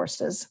overweight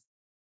horses.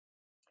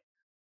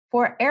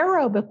 For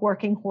aerobic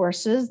working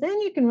horses,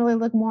 then you can really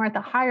look more at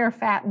the higher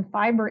fat and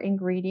fiber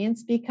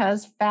ingredients,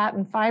 because fat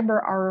and fiber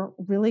are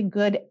really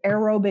good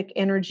aerobic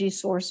energy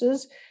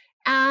sources,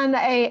 and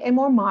a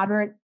more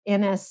moderate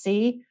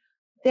NSC.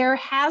 There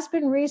has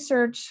been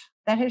research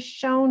that has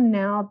shown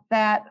now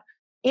that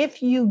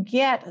if you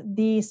get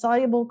the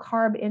soluble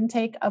carb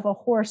intake of a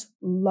horse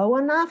low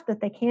enough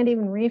that they can't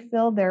even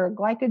refill their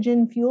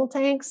glycogen fuel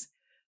tanks,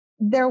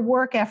 their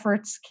work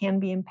efforts can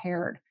be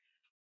impaired.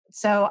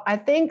 So I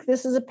think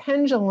this is a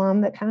pendulum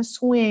that kind of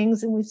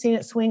swings, and we've seen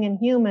it swing in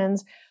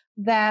humans,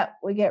 that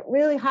we get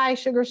really high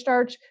sugar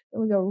starch,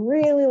 and we go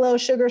really low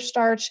sugar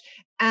starch.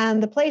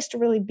 And the place to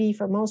really be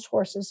for most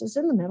horses is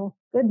in the middle,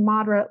 good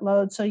moderate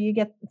load. So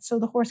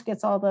the horse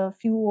gets all the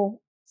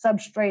fuel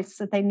substrates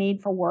that they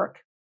need for work.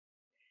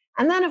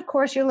 And then, of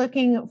course, you're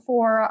looking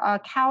for a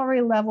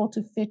calorie level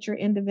to fit your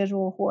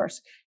individual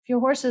horse. If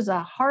your horse is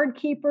a hard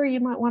keeper, you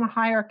might want a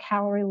higher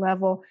calorie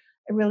level.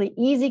 A really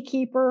easy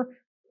keeper,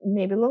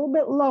 maybe a little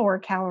bit lower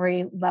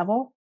calorie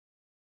level.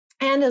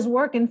 And as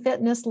work and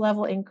fitness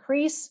level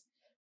increase,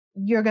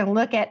 you're going to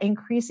look at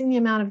increasing the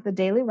amount of the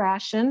daily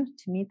ration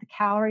to meet the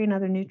calorie and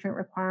other nutrient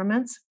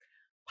requirements,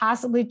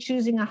 possibly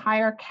choosing a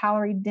higher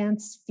calorie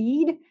dense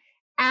feed,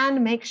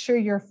 and make sure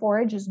your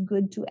forage is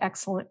good to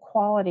excellent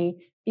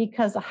quality,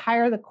 because the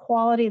higher the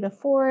quality of the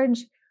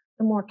forage,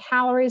 the more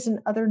calories and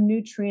other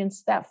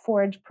nutrients that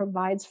forage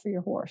provides for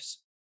your horse.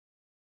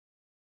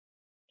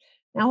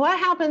 Now, what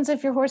happens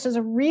if your horse is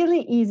a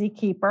really easy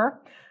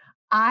keeper?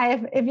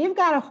 If you've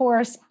got a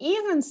horse,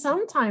 even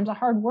sometimes a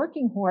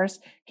hardworking horse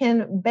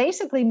can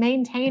basically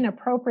maintain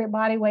appropriate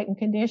body weight and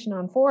condition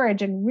on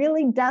forage and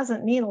really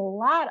doesn't need a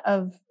lot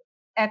of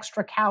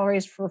extra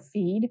calories for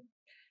feed.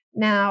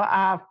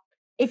 Now,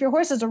 if your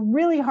horse is a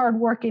really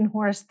hardworking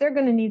horse, they're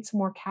going to need some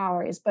more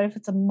calories. But if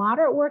it's a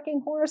moderate working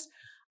horse,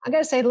 I got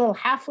to say, a little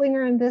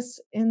halflinger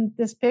in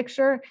this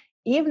picture,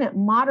 even at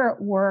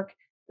moderate work,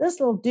 this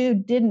little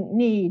dude didn't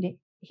need.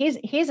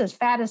 He's as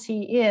fat as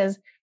he is,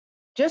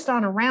 just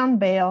on a round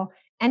bale,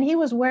 and he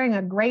was wearing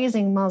a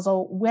grazing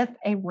muzzle with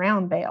a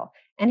round bale,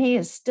 and he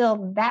is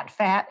still that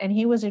fat, and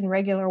he was in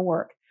regular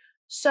work.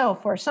 So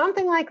for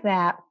something like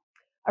that,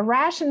 a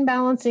ration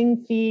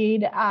balancing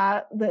feed,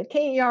 the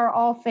KER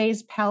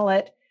all-phase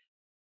pellet,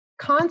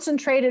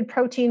 concentrated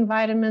protein,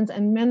 vitamins,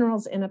 and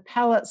minerals in a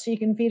pellet, so you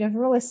can feed a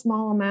really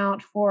small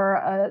amount for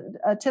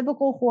a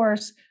typical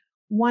horse,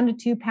 1 to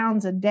 2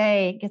 pounds a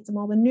day, gets them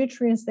all the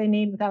nutrients they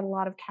need without a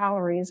lot of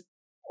calories.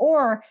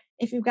 Or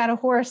if you've got a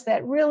horse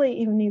that really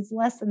even needs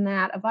less than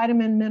that, a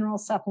vitamin mineral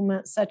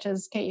supplement such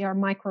as KER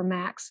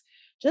Micromax,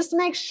 just to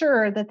make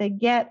sure that they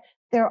get,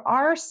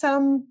 there's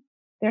some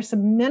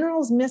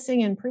minerals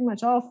missing in pretty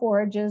much all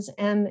forages,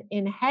 and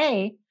in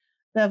hay,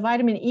 the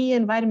vitamin E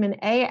and vitamin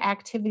A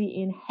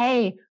activity in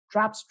hay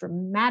drops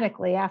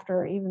dramatically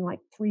after even like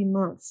 3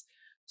 months.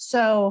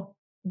 So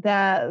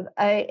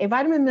a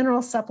vitamin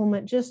mineral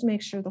supplement just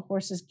makes sure the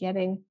horse is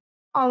getting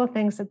all the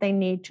things that they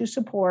need to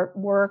support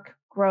work,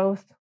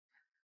 growth,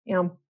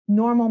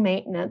 normal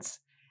maintenance,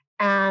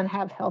 and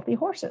have healthy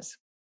horses.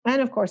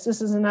 And of course,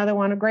 this is another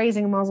one. A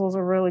grazing muzzle is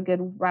a really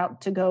good route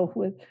to go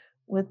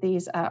with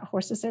these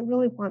horses that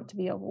really want to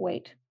be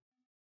overweight.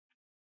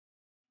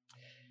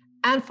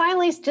 And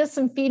finally, just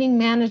some feeding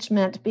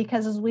management,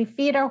 because as we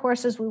feed our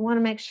horses, we want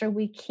to make sure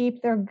we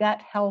keep their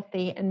gut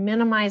healthy and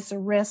minimize the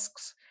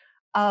risks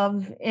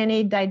of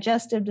any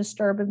digestive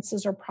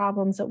disturbances or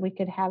problems that we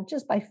could have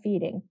just by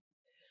feeding.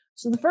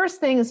 So the first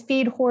thing is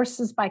feed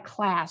horses by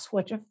class.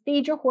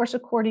 Feed your horse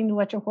according to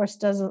what your horse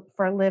does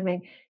for a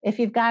living. If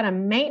you've got a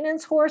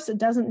maintenance horse that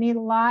doesn't need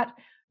a lot,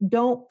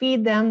 don't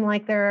feed them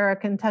like they're a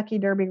Kentucky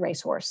Derby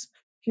racehorse.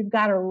 If you've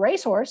got a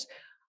racehorse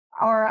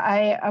or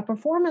a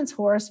performance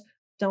horse,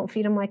 don't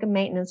feed them like a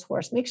maintenance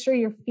horse. Make sure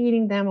you're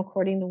feeding them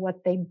according to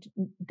what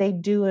they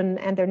do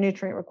and their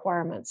nutrient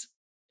requirements.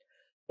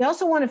 You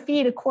also want to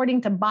feed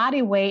according to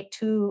body weight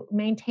to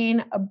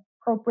maintain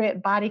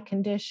appropriate body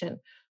condition.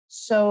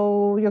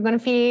 So you're going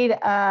to feed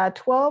a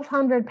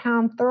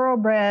 1,200-pound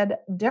thoroughbred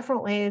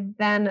differently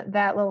than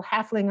that little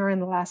halflinger in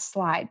the last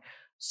slide.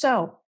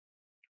 So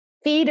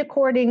feed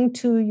according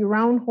to your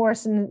own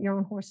horse and your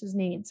own horse's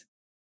needs.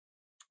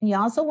 You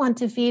also want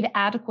to feed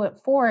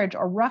adequate forage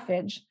or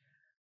roughage.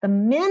 The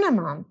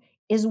minimum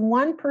is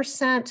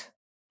 1%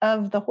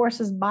 of the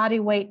horse's body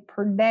weight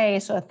per day.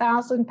 So a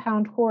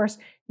 1,000-pound horse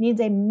needs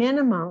a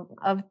minimum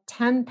of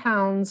 10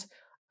 pounds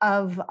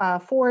of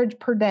forage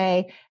per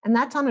day, and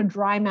that's on a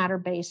dry matter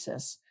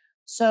basis.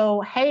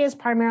 So hay is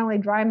primarily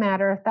dry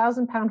matter. A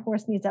 1,000-pound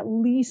horse needs at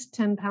least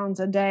 10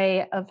 pounds a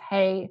day of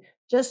hay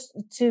just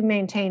to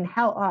maintain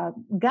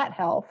gut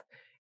health.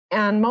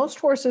 And most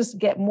horses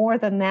get more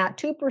than that.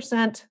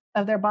 2%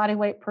 of their body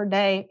weight per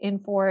day in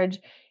forage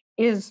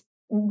is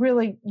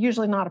really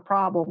usually not a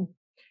problem.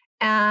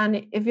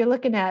 And if you're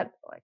looking at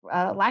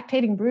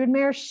lactating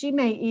broodmare, she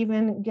may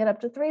even get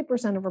up to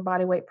 3% of her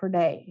body weight per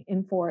day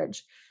in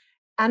forage.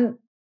 And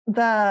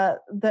the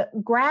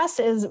grass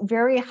is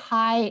very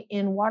high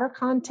in water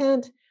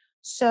content.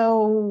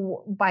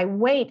 So by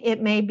weight,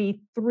 it may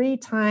be 3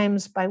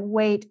 times by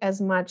weight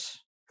as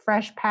much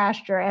fresh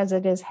pasture as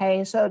it is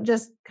hay. So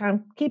just kind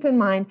of keep in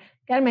mind,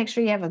 got to make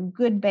sure you have a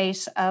good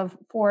base of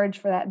forage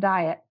for that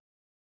diet.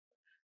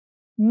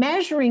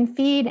 Measuring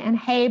feed and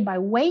hay by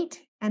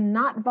weight and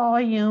not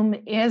volume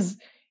is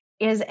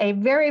a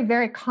very,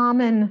 very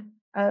common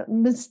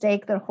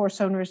mistake that horse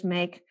owners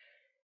make.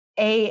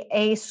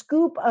 A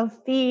scoop of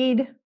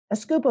feed, a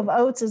scoop of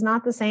oats is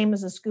not the same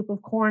as a scoop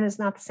of corn, is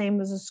not the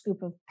same as a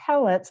scoop of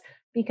pellets,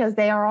 because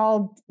they are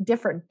all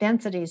different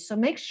densities. So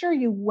make sure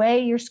you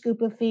weigh your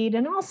scoop of feed,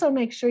 and also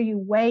make sure you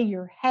weigh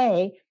your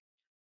hay.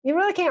 You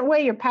really can't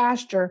weigh your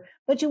pasture,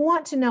 but you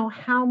want to know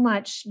how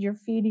much you're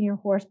feeding your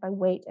horse by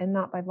weight and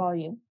not by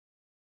volume.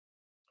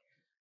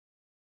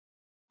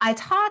 I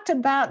talked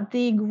about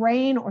the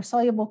grain or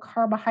soluble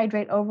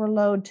carbohydrate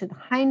overload to the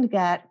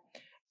hindgut,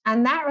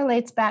 and that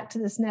relates back to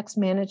this next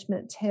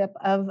management tip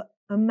of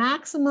a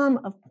maximum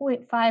of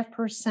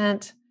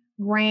 0.5%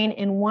 grain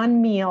in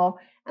one meal,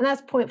 and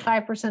that's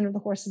 0.5% of the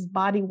horse's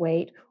body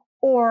weight,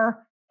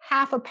 or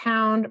half a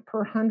pound per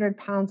 100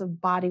 pounds of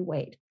body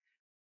weight.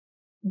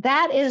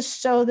 That is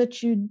so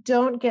that you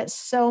don't get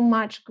so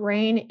much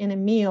grain in a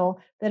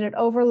meal that it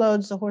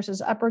overloads the horse's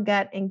upper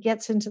gut and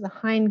gets into the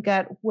hind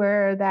gut,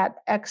 where that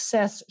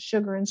excess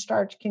sugar and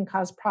starch can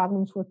cause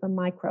problems with the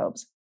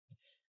microbes.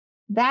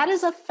 That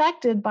is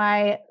affected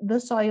by the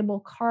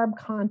soluble carb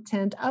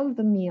content of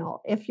the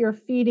meal. If you're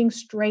feeding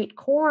straight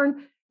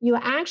corn, you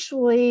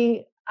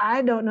actually,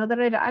 I don't know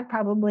that I'd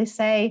probably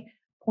say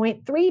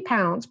 0.3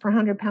 pounds per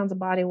 100 pounds of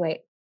body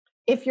weight.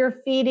 If you're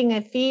feeding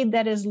a feed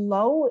that is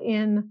low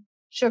in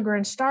sugar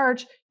and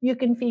starch, you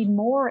can feed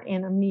more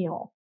in a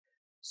meal.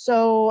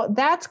 So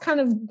that's kind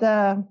of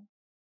the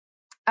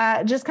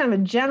just kind of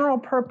a general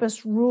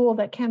purpose rule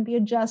that can be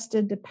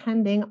adjusted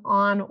depending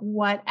on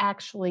what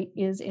actually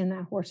is in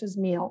that horse's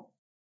meal.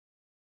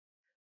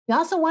 You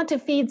also want to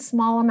feed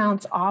small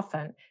amounts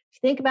often. If you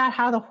think about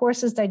how the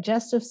horse's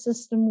digestive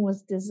system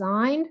was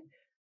designed,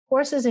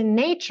 horses in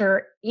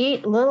nature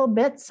eat little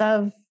bits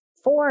of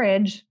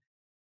forage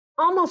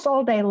almost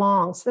all day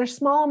long. So there's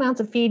small amounts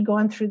of feed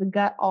going through the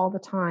gut all the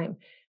time.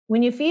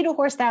 When you feed a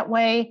horse that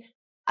way,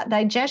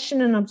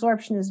 digestion and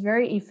absorption is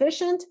very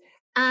efficient,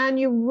 and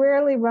you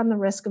rarely run the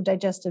risk of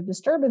digestive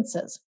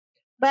disturbances.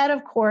 But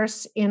of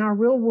course, in our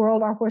real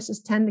world, our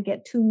horses tend to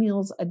get 2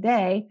 meals a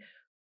day.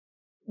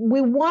 We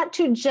want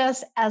to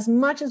just, as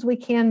much as we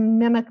can,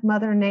 mimic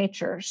Mother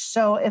Nature.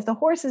 So if the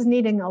horse is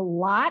needing a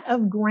lot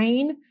of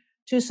grain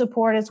to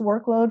support its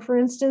workload, for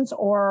instance,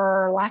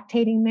 or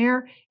lactating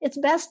mare, it's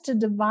best to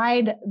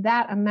divide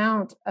that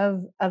amount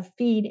of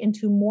feed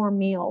into more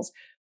meals.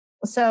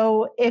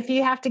 So if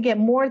you have to get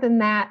more than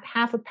that,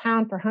 half a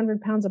pound per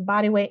 100 pounds of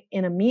body weight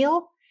in a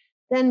meal,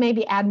 then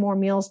maybe add more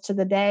meals to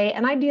the day,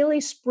 and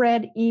ideally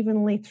spread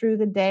evenly through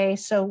the day.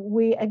 So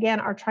we, again,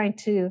 are trying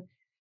to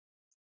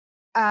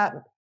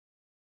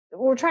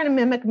we're trying to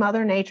mimic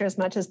Mother Nature as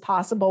much as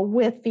possible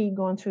with feed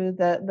going through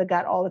the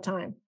gut all the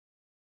time.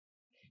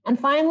 And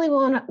finally,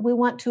 we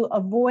want to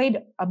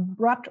avoid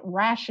abrupt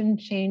ration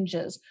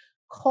changes.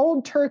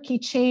 Cold turkey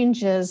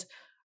changes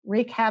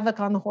wreak havoc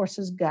on the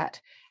horse's gut.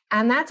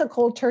 And that's a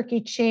cold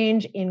turkey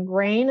change in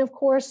grain, of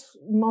course.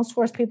 Most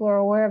horse people are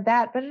aware of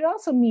that, but it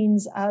also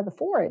means the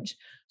forage.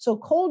 So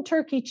cold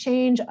turkey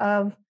change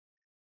of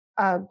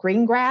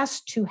green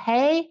grass to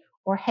hay,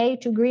 or hay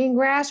to green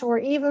grass, or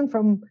even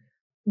from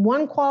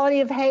one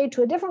quality of hay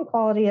to a different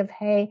quality of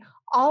hay,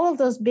 all of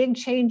those big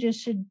changes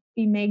should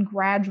be made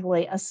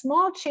gradually. A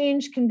small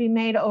change can be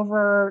made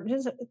over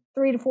just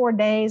 3 to 4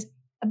 days.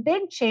 A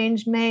big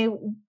change may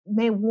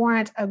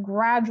warrant a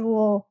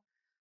gradual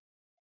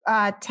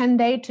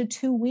 10-day to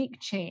 2-week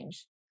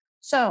change.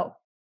 So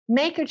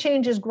make your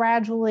changes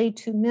gradually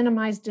to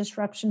minimize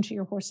disruption to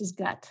your horse's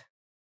gut.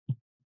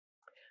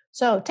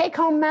 So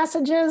take-home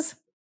messages.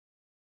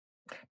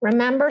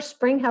 Remember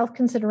spring health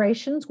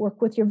considerations.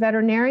 Work with your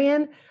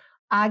veterinarian.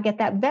 Get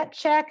that vet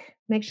check.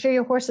 Make sure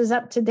your horse is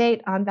up to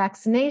date on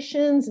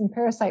vaccinations and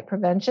parasite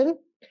prevention.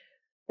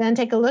 Then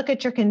take a look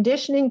at your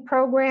conditioning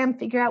program.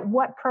 Figure out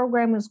what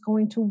program is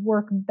going to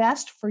work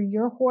best for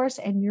your horse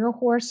and your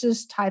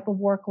horse's type of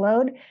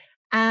workload,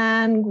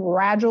 and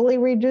gradually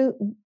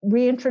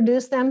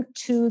reintroduce them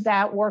to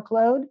that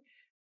workload,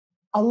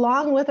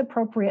 along with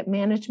appropriate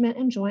management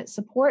and joint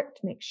support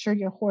to make sure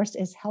your horse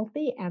is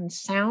healthy and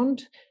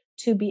sound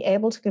to be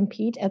able to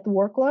compete at the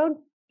workload.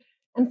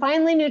 And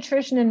finally,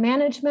 nutrition and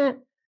management.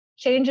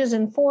 Changes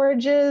in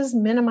forages,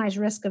 minimize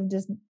risk of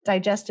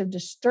digestive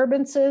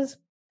disturbances,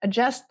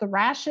 adjust the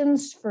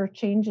rations for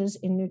changes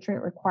in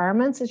nutrient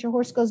requirements as your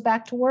horse goes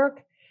back to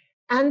work,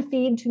 and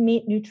feed to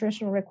meet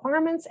nutritional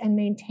requirements and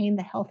maintain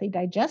the healthy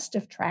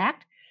digestive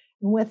tract.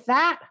 And with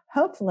that,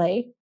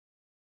 hopefully,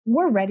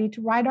 we're ready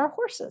to ride our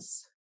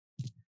horses.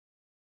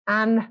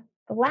 And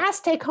the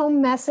last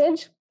take-home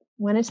message,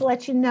 wanted to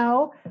let you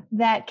know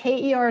that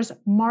KER's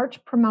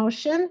March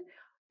promotion,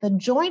 the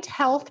joint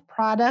health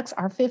products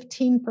are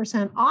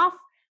 15% off.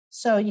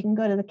 So you can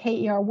go to the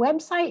KER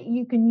website.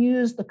 You can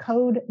use the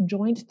code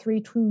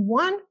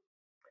JOINT321.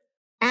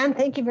 And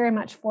thank you very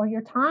much for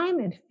your time.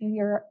 And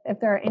if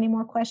there are any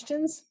more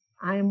questions,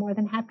 I am more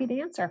than happy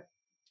to answer.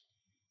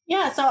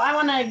 Yeah, so I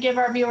want to give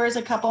our viewers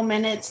a couple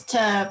minutes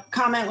to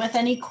comment with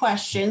any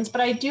questions,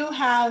 but I do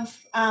have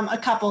a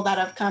couple that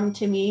have come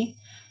to me.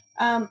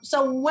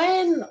 So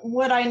when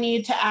would I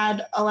need to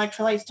add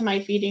electrolytes to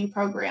my feeding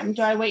program?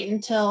 Do I wait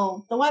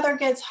until the weather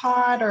gets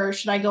hot, or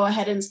should I go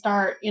ahead and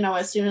start,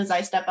 as soon as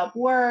I step up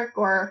work,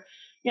 or,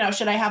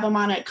 should I have them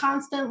on it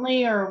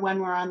constantly, or when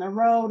we're on the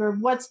road, or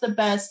what's the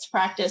best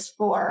practice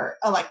for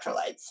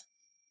electrolytes?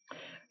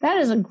 That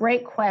is a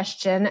great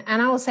question.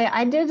 And I will say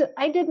I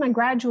did my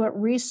graduate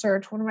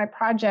research. One of my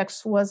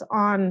projects was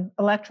on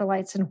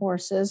electrolytes in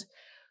horses.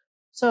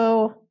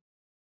 So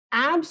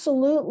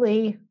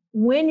absolutely,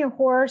 when your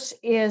horse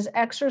is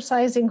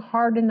exercising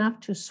hard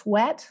enough to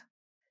sweat,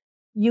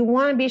 you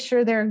want to be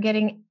sure they're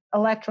getting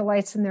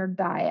electrolytes in their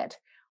diet.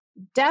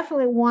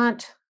 Definitely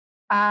want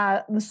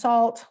the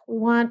salt. We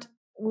want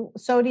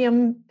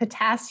sodium,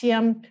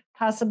 potassium,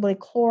 possibly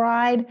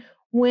chloride.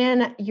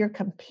 when you're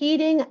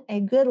competing,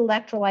 a good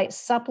electrolyte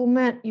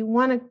supplement, you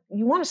want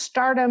to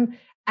start them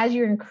as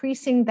you're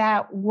increasing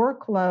that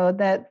workload,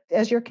 that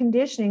as you're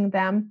conditioning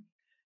them,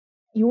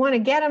 you want to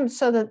get them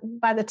so that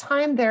by the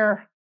time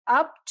they're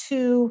up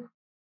to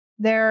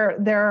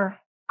their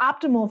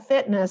optimal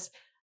fitness,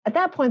 at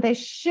that point they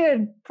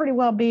should pretty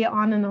well be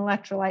on an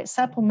electrolyte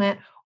supplement,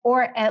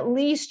 or at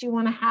least you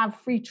want to have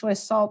free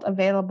choice salt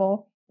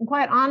available. And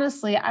quite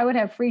honestly, I would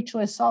have free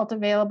choice salt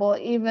available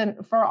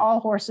even for all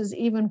horses,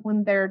 even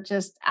when they're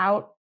just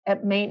out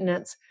at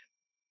maintenance.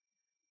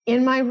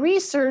 In my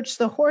research,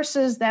 the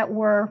horses that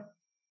were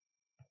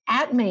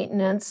at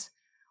maintenance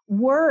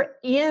were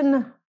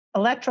in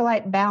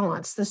electrolyte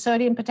balance. The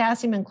sodium,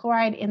 potassium, and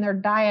chloride in their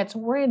diets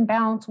were in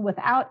balance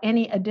without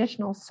any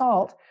additional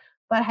salt.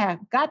 But I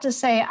have got to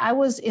say, I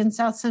was in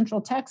South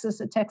Central Texas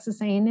at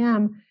Texas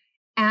A&M,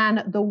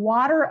 and the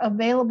water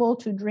available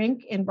to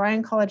drink in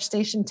Bryan College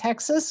Station,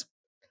 Texas,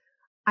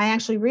 I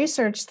actually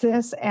researched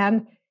this,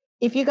 and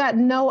if you got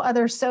no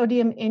other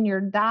sodium in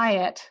your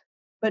diet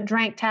but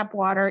drank tap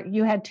water,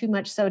 you had too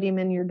much sodium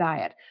in your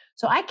diet.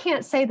 So I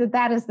can't say that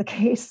that is the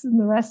case in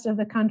the rest of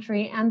the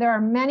country. And there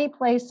are many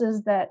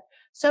places that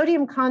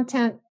sodium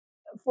content,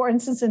 for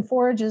instance, in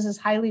forages is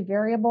highly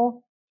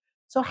variable.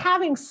 So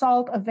having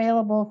salt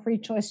available, free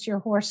choice to your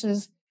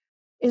horses,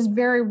 is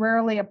very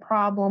rarely a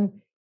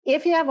problem.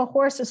 If you have a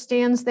horse that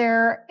stands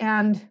there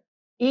and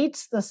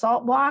eats the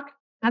salt block,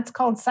 that's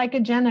called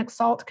psychogenic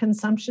salt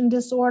consumption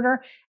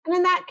disorder. And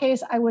in that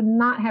case, I would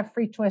not have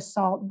free choice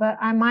salt, but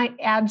I might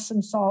add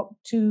some salt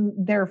to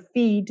their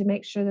feed to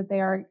make sure that they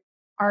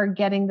are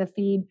getting the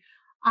feed.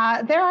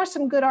 There are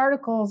some good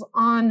articles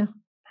on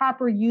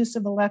proper use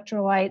of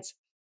electrolytes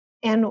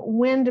and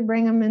when to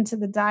bring them into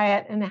the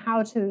diet and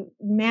how to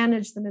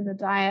manage them in the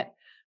diet.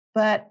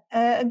 But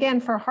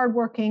again, for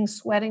hardworking,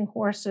 sweating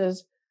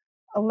horses,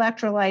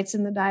 electrolytes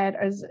in the diet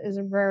is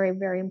a very,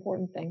 very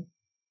important thing.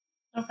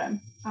 Okay,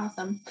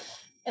 awesome.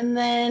 And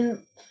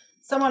then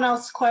someone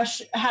else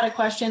had a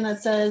question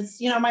that says,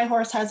 my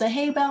horse has a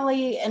hay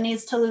belly and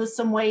needs to lose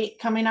some weight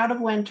coming out of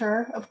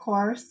winter, of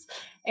course.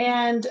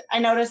 And I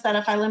noticed that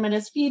if I limit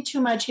his feed too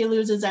much, he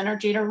loses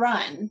energy to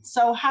run.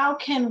 So how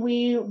can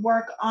we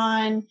work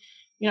on,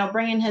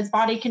 bringing his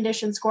body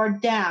condition score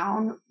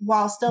down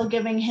while still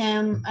giving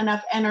him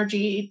enough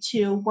energy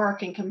to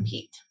work and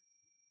compete?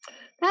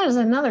 That is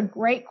another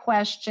great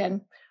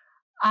question.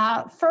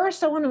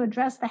 First, I want to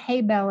address the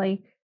hay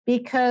belly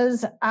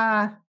because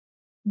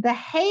the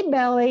hay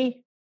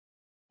belly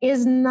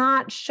is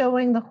not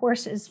showing the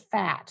horse is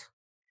fat.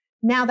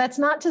 Now, that's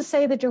not to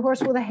say that your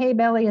horse with a hay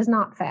belly is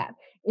not fat.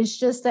 It's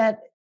just that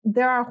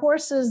there are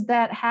horses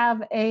that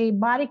have a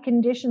body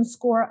condition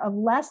score of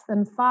less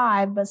than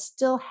 5, but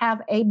still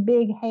have a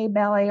big hay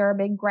belly or a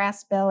big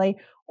grass belly,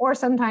 or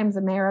sometimes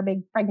a mare, a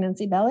big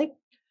pregnancy belly.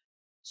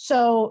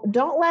 So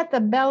don't let the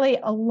belly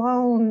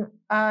alone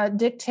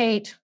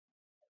dictate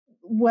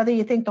whether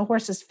you think the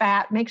horse is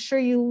fat. Make sure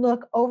you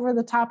look over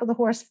the top of the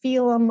horse,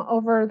 feel them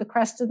over the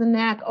crest of the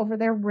neck, over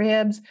their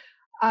ribs,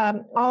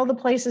 all the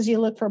places you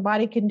look for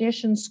body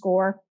condition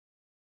score.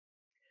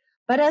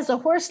 But as a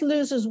horse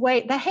loses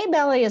weight, the hay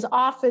belly is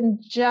often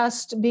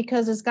just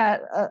because it's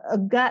got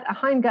a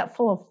hind gut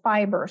full of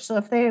fiber. So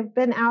if they've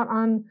been out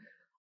on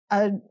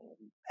a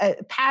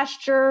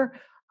pasture,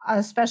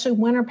 especially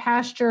winter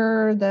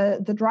pasture,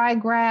 the dry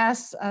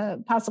grass,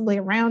 possibly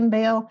a round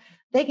bale,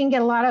 they can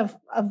get a lot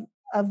of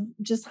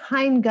just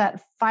hind gut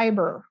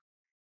fiber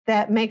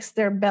that makes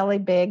their belly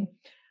big.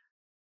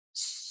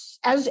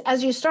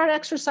 As you start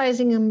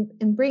exercising them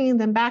and bringing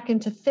them back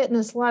into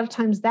fitness, a lot of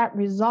times that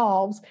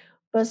resolves.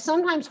 But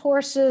sometimes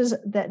horses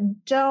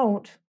that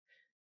don't,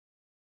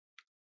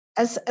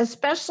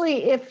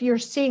 especially if you're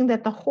seeing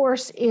that the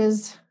horse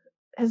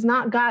has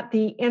not got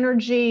the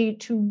energy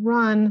to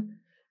run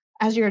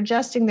as you're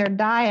adjusting their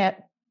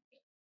diet,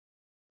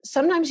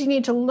 sometimes you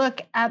need to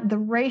look at the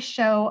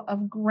ratio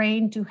of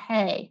grain to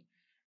hay.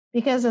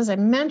 Because as I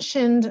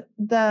mentioned,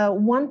 the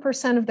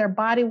 1% of their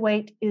body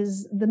weight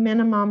is the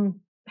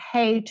minimum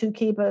hay to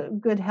keep a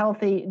good,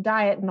 healthy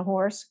diet in the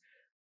horse.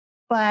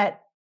 But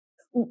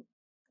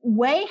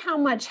weigh how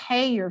much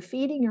hay you're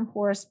feeding your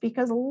horse,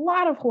 because a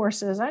lot of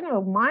horses, I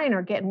know mine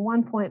are getting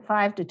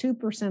 1.5 to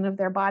 2% of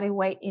their body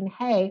weight in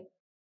hay.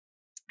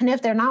 And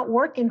if they're not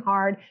working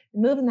hard,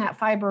 moving that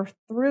fiber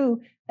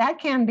through, that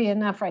can be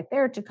enough right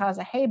there to cause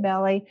a hay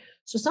belly.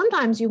 So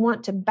sometimes you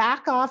want to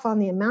back off on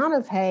the amount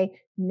of hay,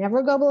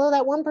 never go below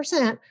that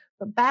 1%,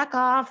 but back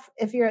off.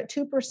 If you're at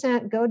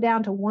 2%, go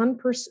down to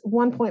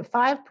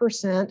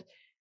 1.5%.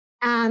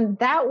 And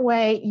that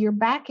way you're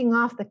backing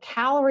off the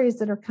calories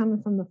that are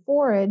coming from the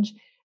forage.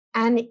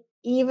 And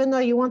even though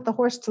you want the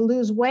horse to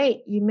lose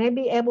weight, you may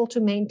be able to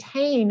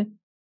maintain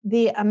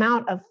the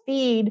amount of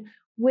feed,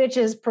 which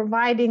is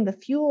providing the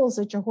fuels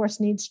that your horse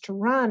needs to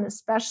run,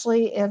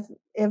 especially if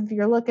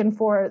you're looking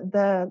for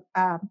the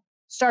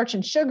starch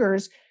and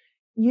sugars.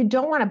 You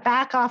don't want to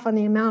back off on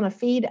the amount of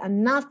feed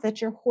enough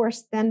that your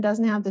horse then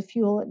doesn't have the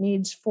fuel it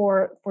needs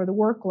for the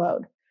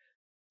workload.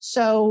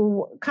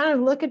 So kind of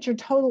look at your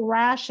total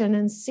ration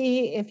and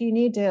see if you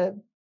need to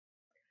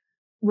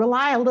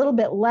rely a little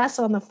bit less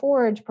on the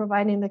forage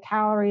providing the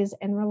calories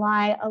and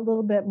rely a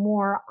little bit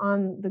more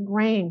on the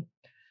grain.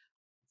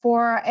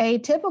 For a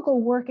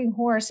typical working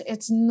horse,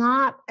 it's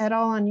not at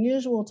all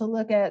unusual to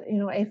look at,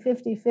 a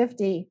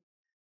 50-50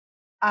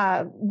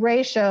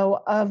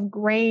 ratio of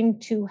grain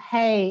to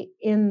hay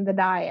in the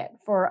diet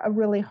for a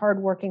really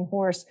hard-working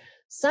horse.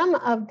 Some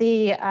of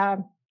the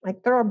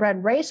like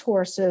thoroughbred race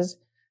horses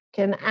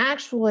can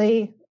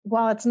actually,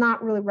 while it's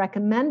not really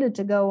recommended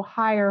to go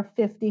higher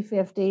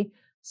 50-50,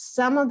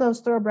 some of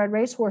those thoroughbred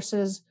race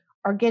horses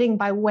are getting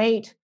by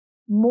weight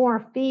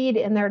more feed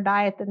in their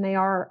diet than they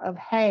are of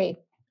hay.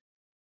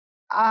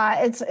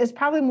 It's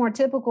probably more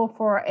typical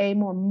for a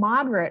more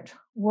moderate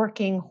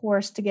working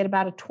horse to get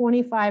about a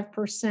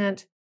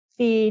 25%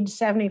 feed,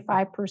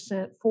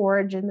 75%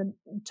 forage in the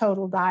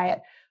total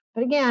diet.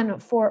 But again,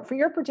 for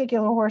your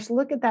particular horse,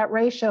 look at that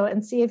ratio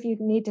and see if you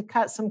need to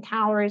cut some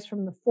calories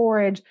from the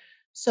forage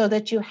so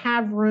that you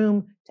have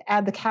room to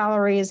add the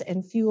calories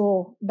and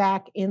fuel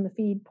back in the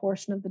feed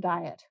portion of the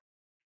diet.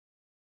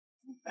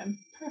 Okay,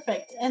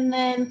 perfect. And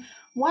then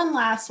one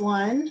last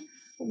one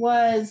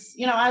was,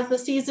 as the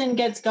season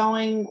gets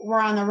going, we're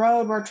on the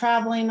road, we're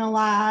traveling a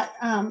lot.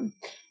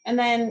 And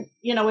then,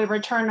 we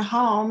return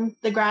home,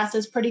 the grass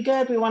is pretty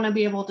good. We want to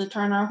be able to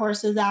turn our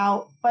horses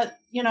out, but,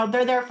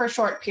 they're there for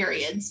short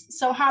periods.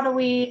 So how do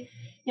we,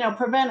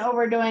 prevent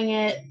overdoing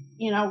it,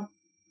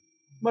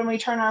 when we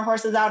turn our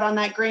horses out on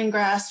that green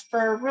grass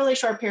for really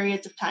short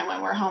periods of time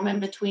when we're home in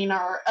between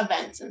our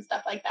events and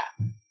stuff like that?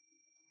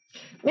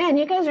 Man,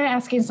 you guys are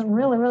asking some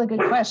really, really good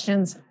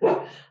questions.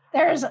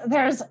 There's,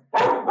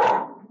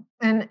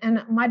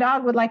 and my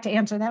dog would like to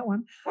answer that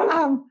one.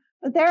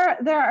 But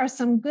there are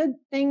some good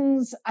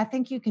things I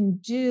think you can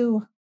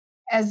do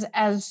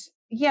as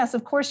yes,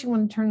 of course you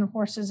want to turn the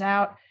horses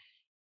out.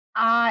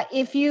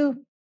 If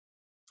you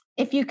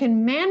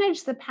can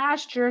manage the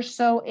pasture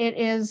so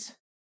it's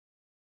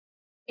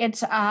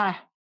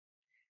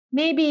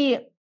maybe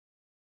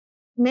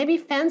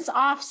fence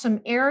off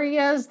some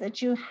areas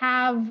that you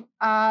have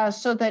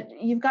so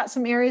that you've got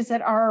some areas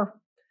that are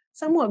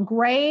somewhat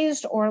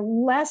grazed or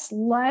less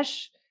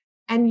lush,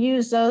 and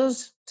use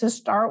those to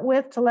start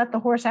with to let the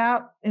horse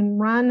out and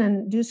run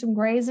and do some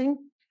grazing.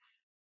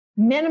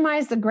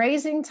 Minimize the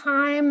grazing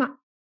time.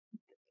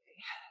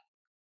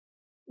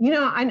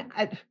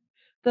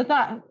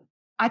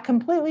 I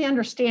completely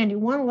understand. You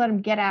want to let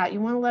them get out. You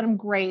want to let them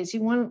graze.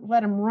 You want to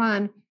let them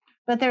run.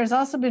 But there's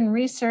also been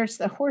research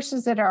that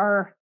horses that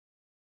are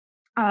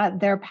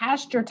their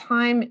pasture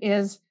time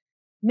is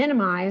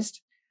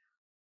minimized.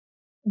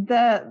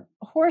 The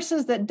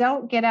horses that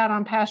don't get out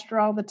on pasture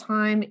all the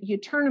time, you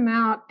turn them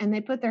out and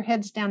they put their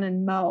heads down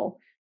and mow.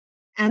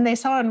 And they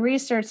saw in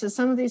research that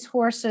some of these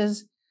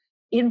horses,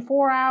 in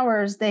 4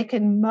 hours, they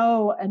can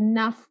mow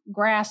enough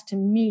grass to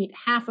meet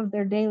half of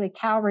their daily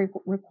calorie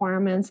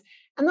requirements.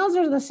 And those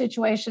are the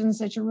situations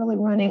that you're really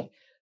running,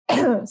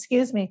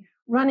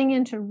 running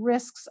into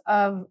risks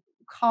of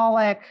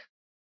colic,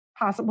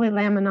 possibly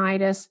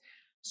laminitis.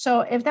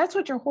 So if that's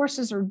what your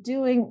horses are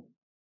doing,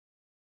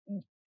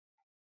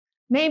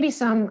 maybe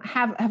some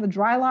have a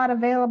dry lot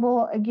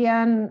available.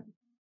 Again,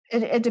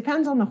 it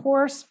depends on the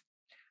horse.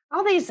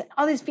 All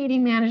these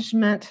feeding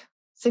management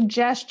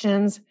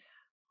suggestions,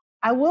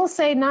 I will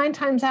say 9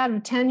 times out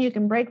of 10, you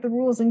can break the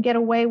rules and get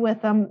away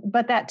with them,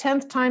 but that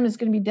 10th time is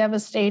going to be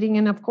devastating.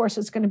 And of course,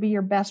 it's going to be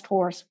your best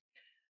horse.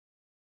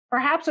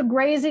 Perhaps a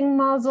grazing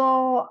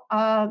muzzle.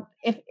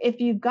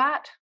 If you've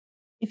got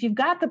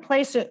the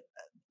place,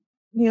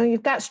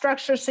 you've got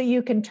structure so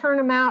you can turn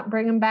them out,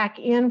 bring them back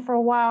in for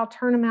a while,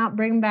 turn them out,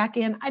 bring them back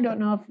in. I don't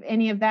know if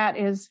any of that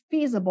is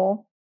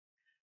feasible,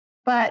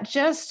 but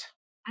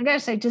I got to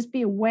say, just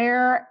be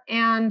aware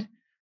and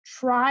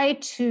try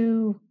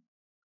to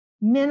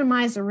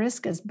minimize the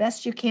risk as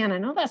best you can. I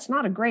know that's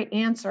not a great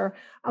answer.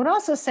 I would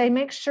also say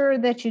make sure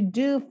that you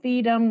do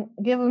feed them,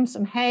 give them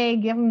some hay,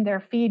 give them their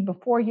feed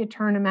before you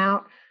turn them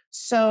out.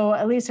 So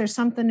at least there's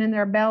something in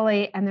their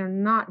belly and they're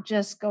not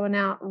just going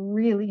out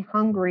really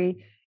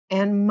hungry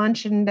and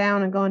munching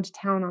down and going to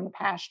town on the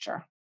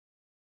pasture.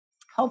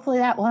 Hopefully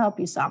that will help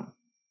you some.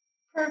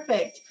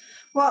 Perfect.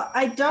 Well,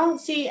 I don't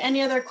see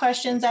any other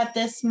questions at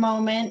this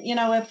moment.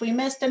 If we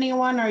missed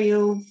anyone or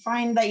you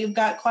find that you've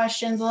got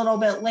questions a little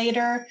bit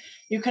later,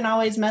 you can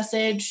always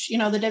message, the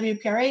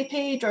WPRA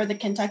page or the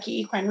Kentucky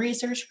Equine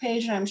Research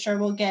page, and I'm sure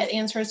we'll get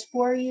answers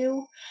for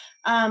you.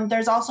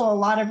 There's also a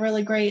lot of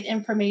really great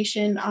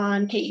information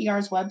on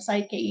KER's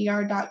website,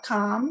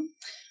 KER.com.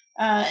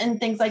 And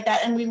things like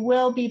that. And we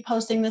will be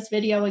posting this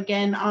video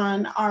again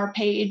on our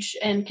page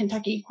and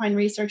Kentucky Equine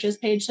Research's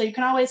page. So you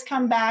can always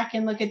come back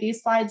and look at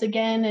these slides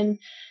again and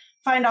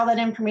find all that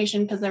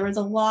information because there was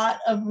a lot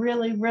of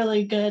really,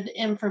 really good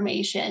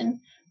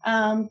information.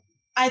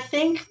 I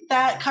think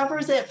that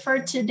covers it for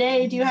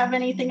today. Do you have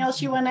anything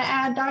else you want to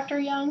add, Dr.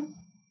 Young?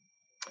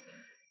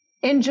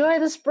 Enjoy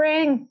the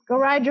spring. Go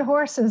ride your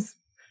horses.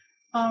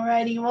 All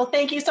righty. Well,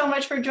 thank you so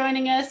much for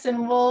joining us,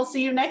 and we'll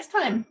see you next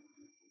time.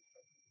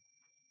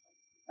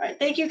 All right.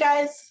 Thank you,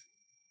 guys.